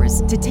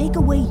Congress to take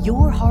away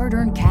your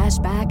hard-earned cash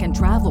back and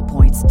travel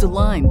points to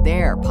line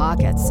their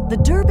pockets. The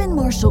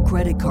Durbin-Marshall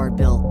credit card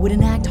bill would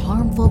enact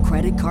harmful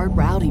credit card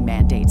routing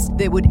mandates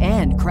that would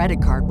end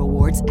credit card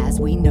rewards as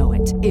we know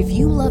it. If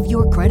you love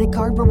your credit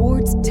card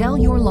rewards, tell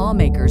your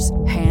lawmakers,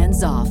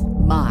 hands off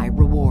my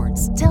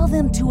rewards. Tell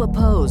them to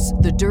oppose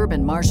the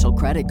Durbin-Marshall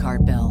credit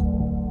card bill.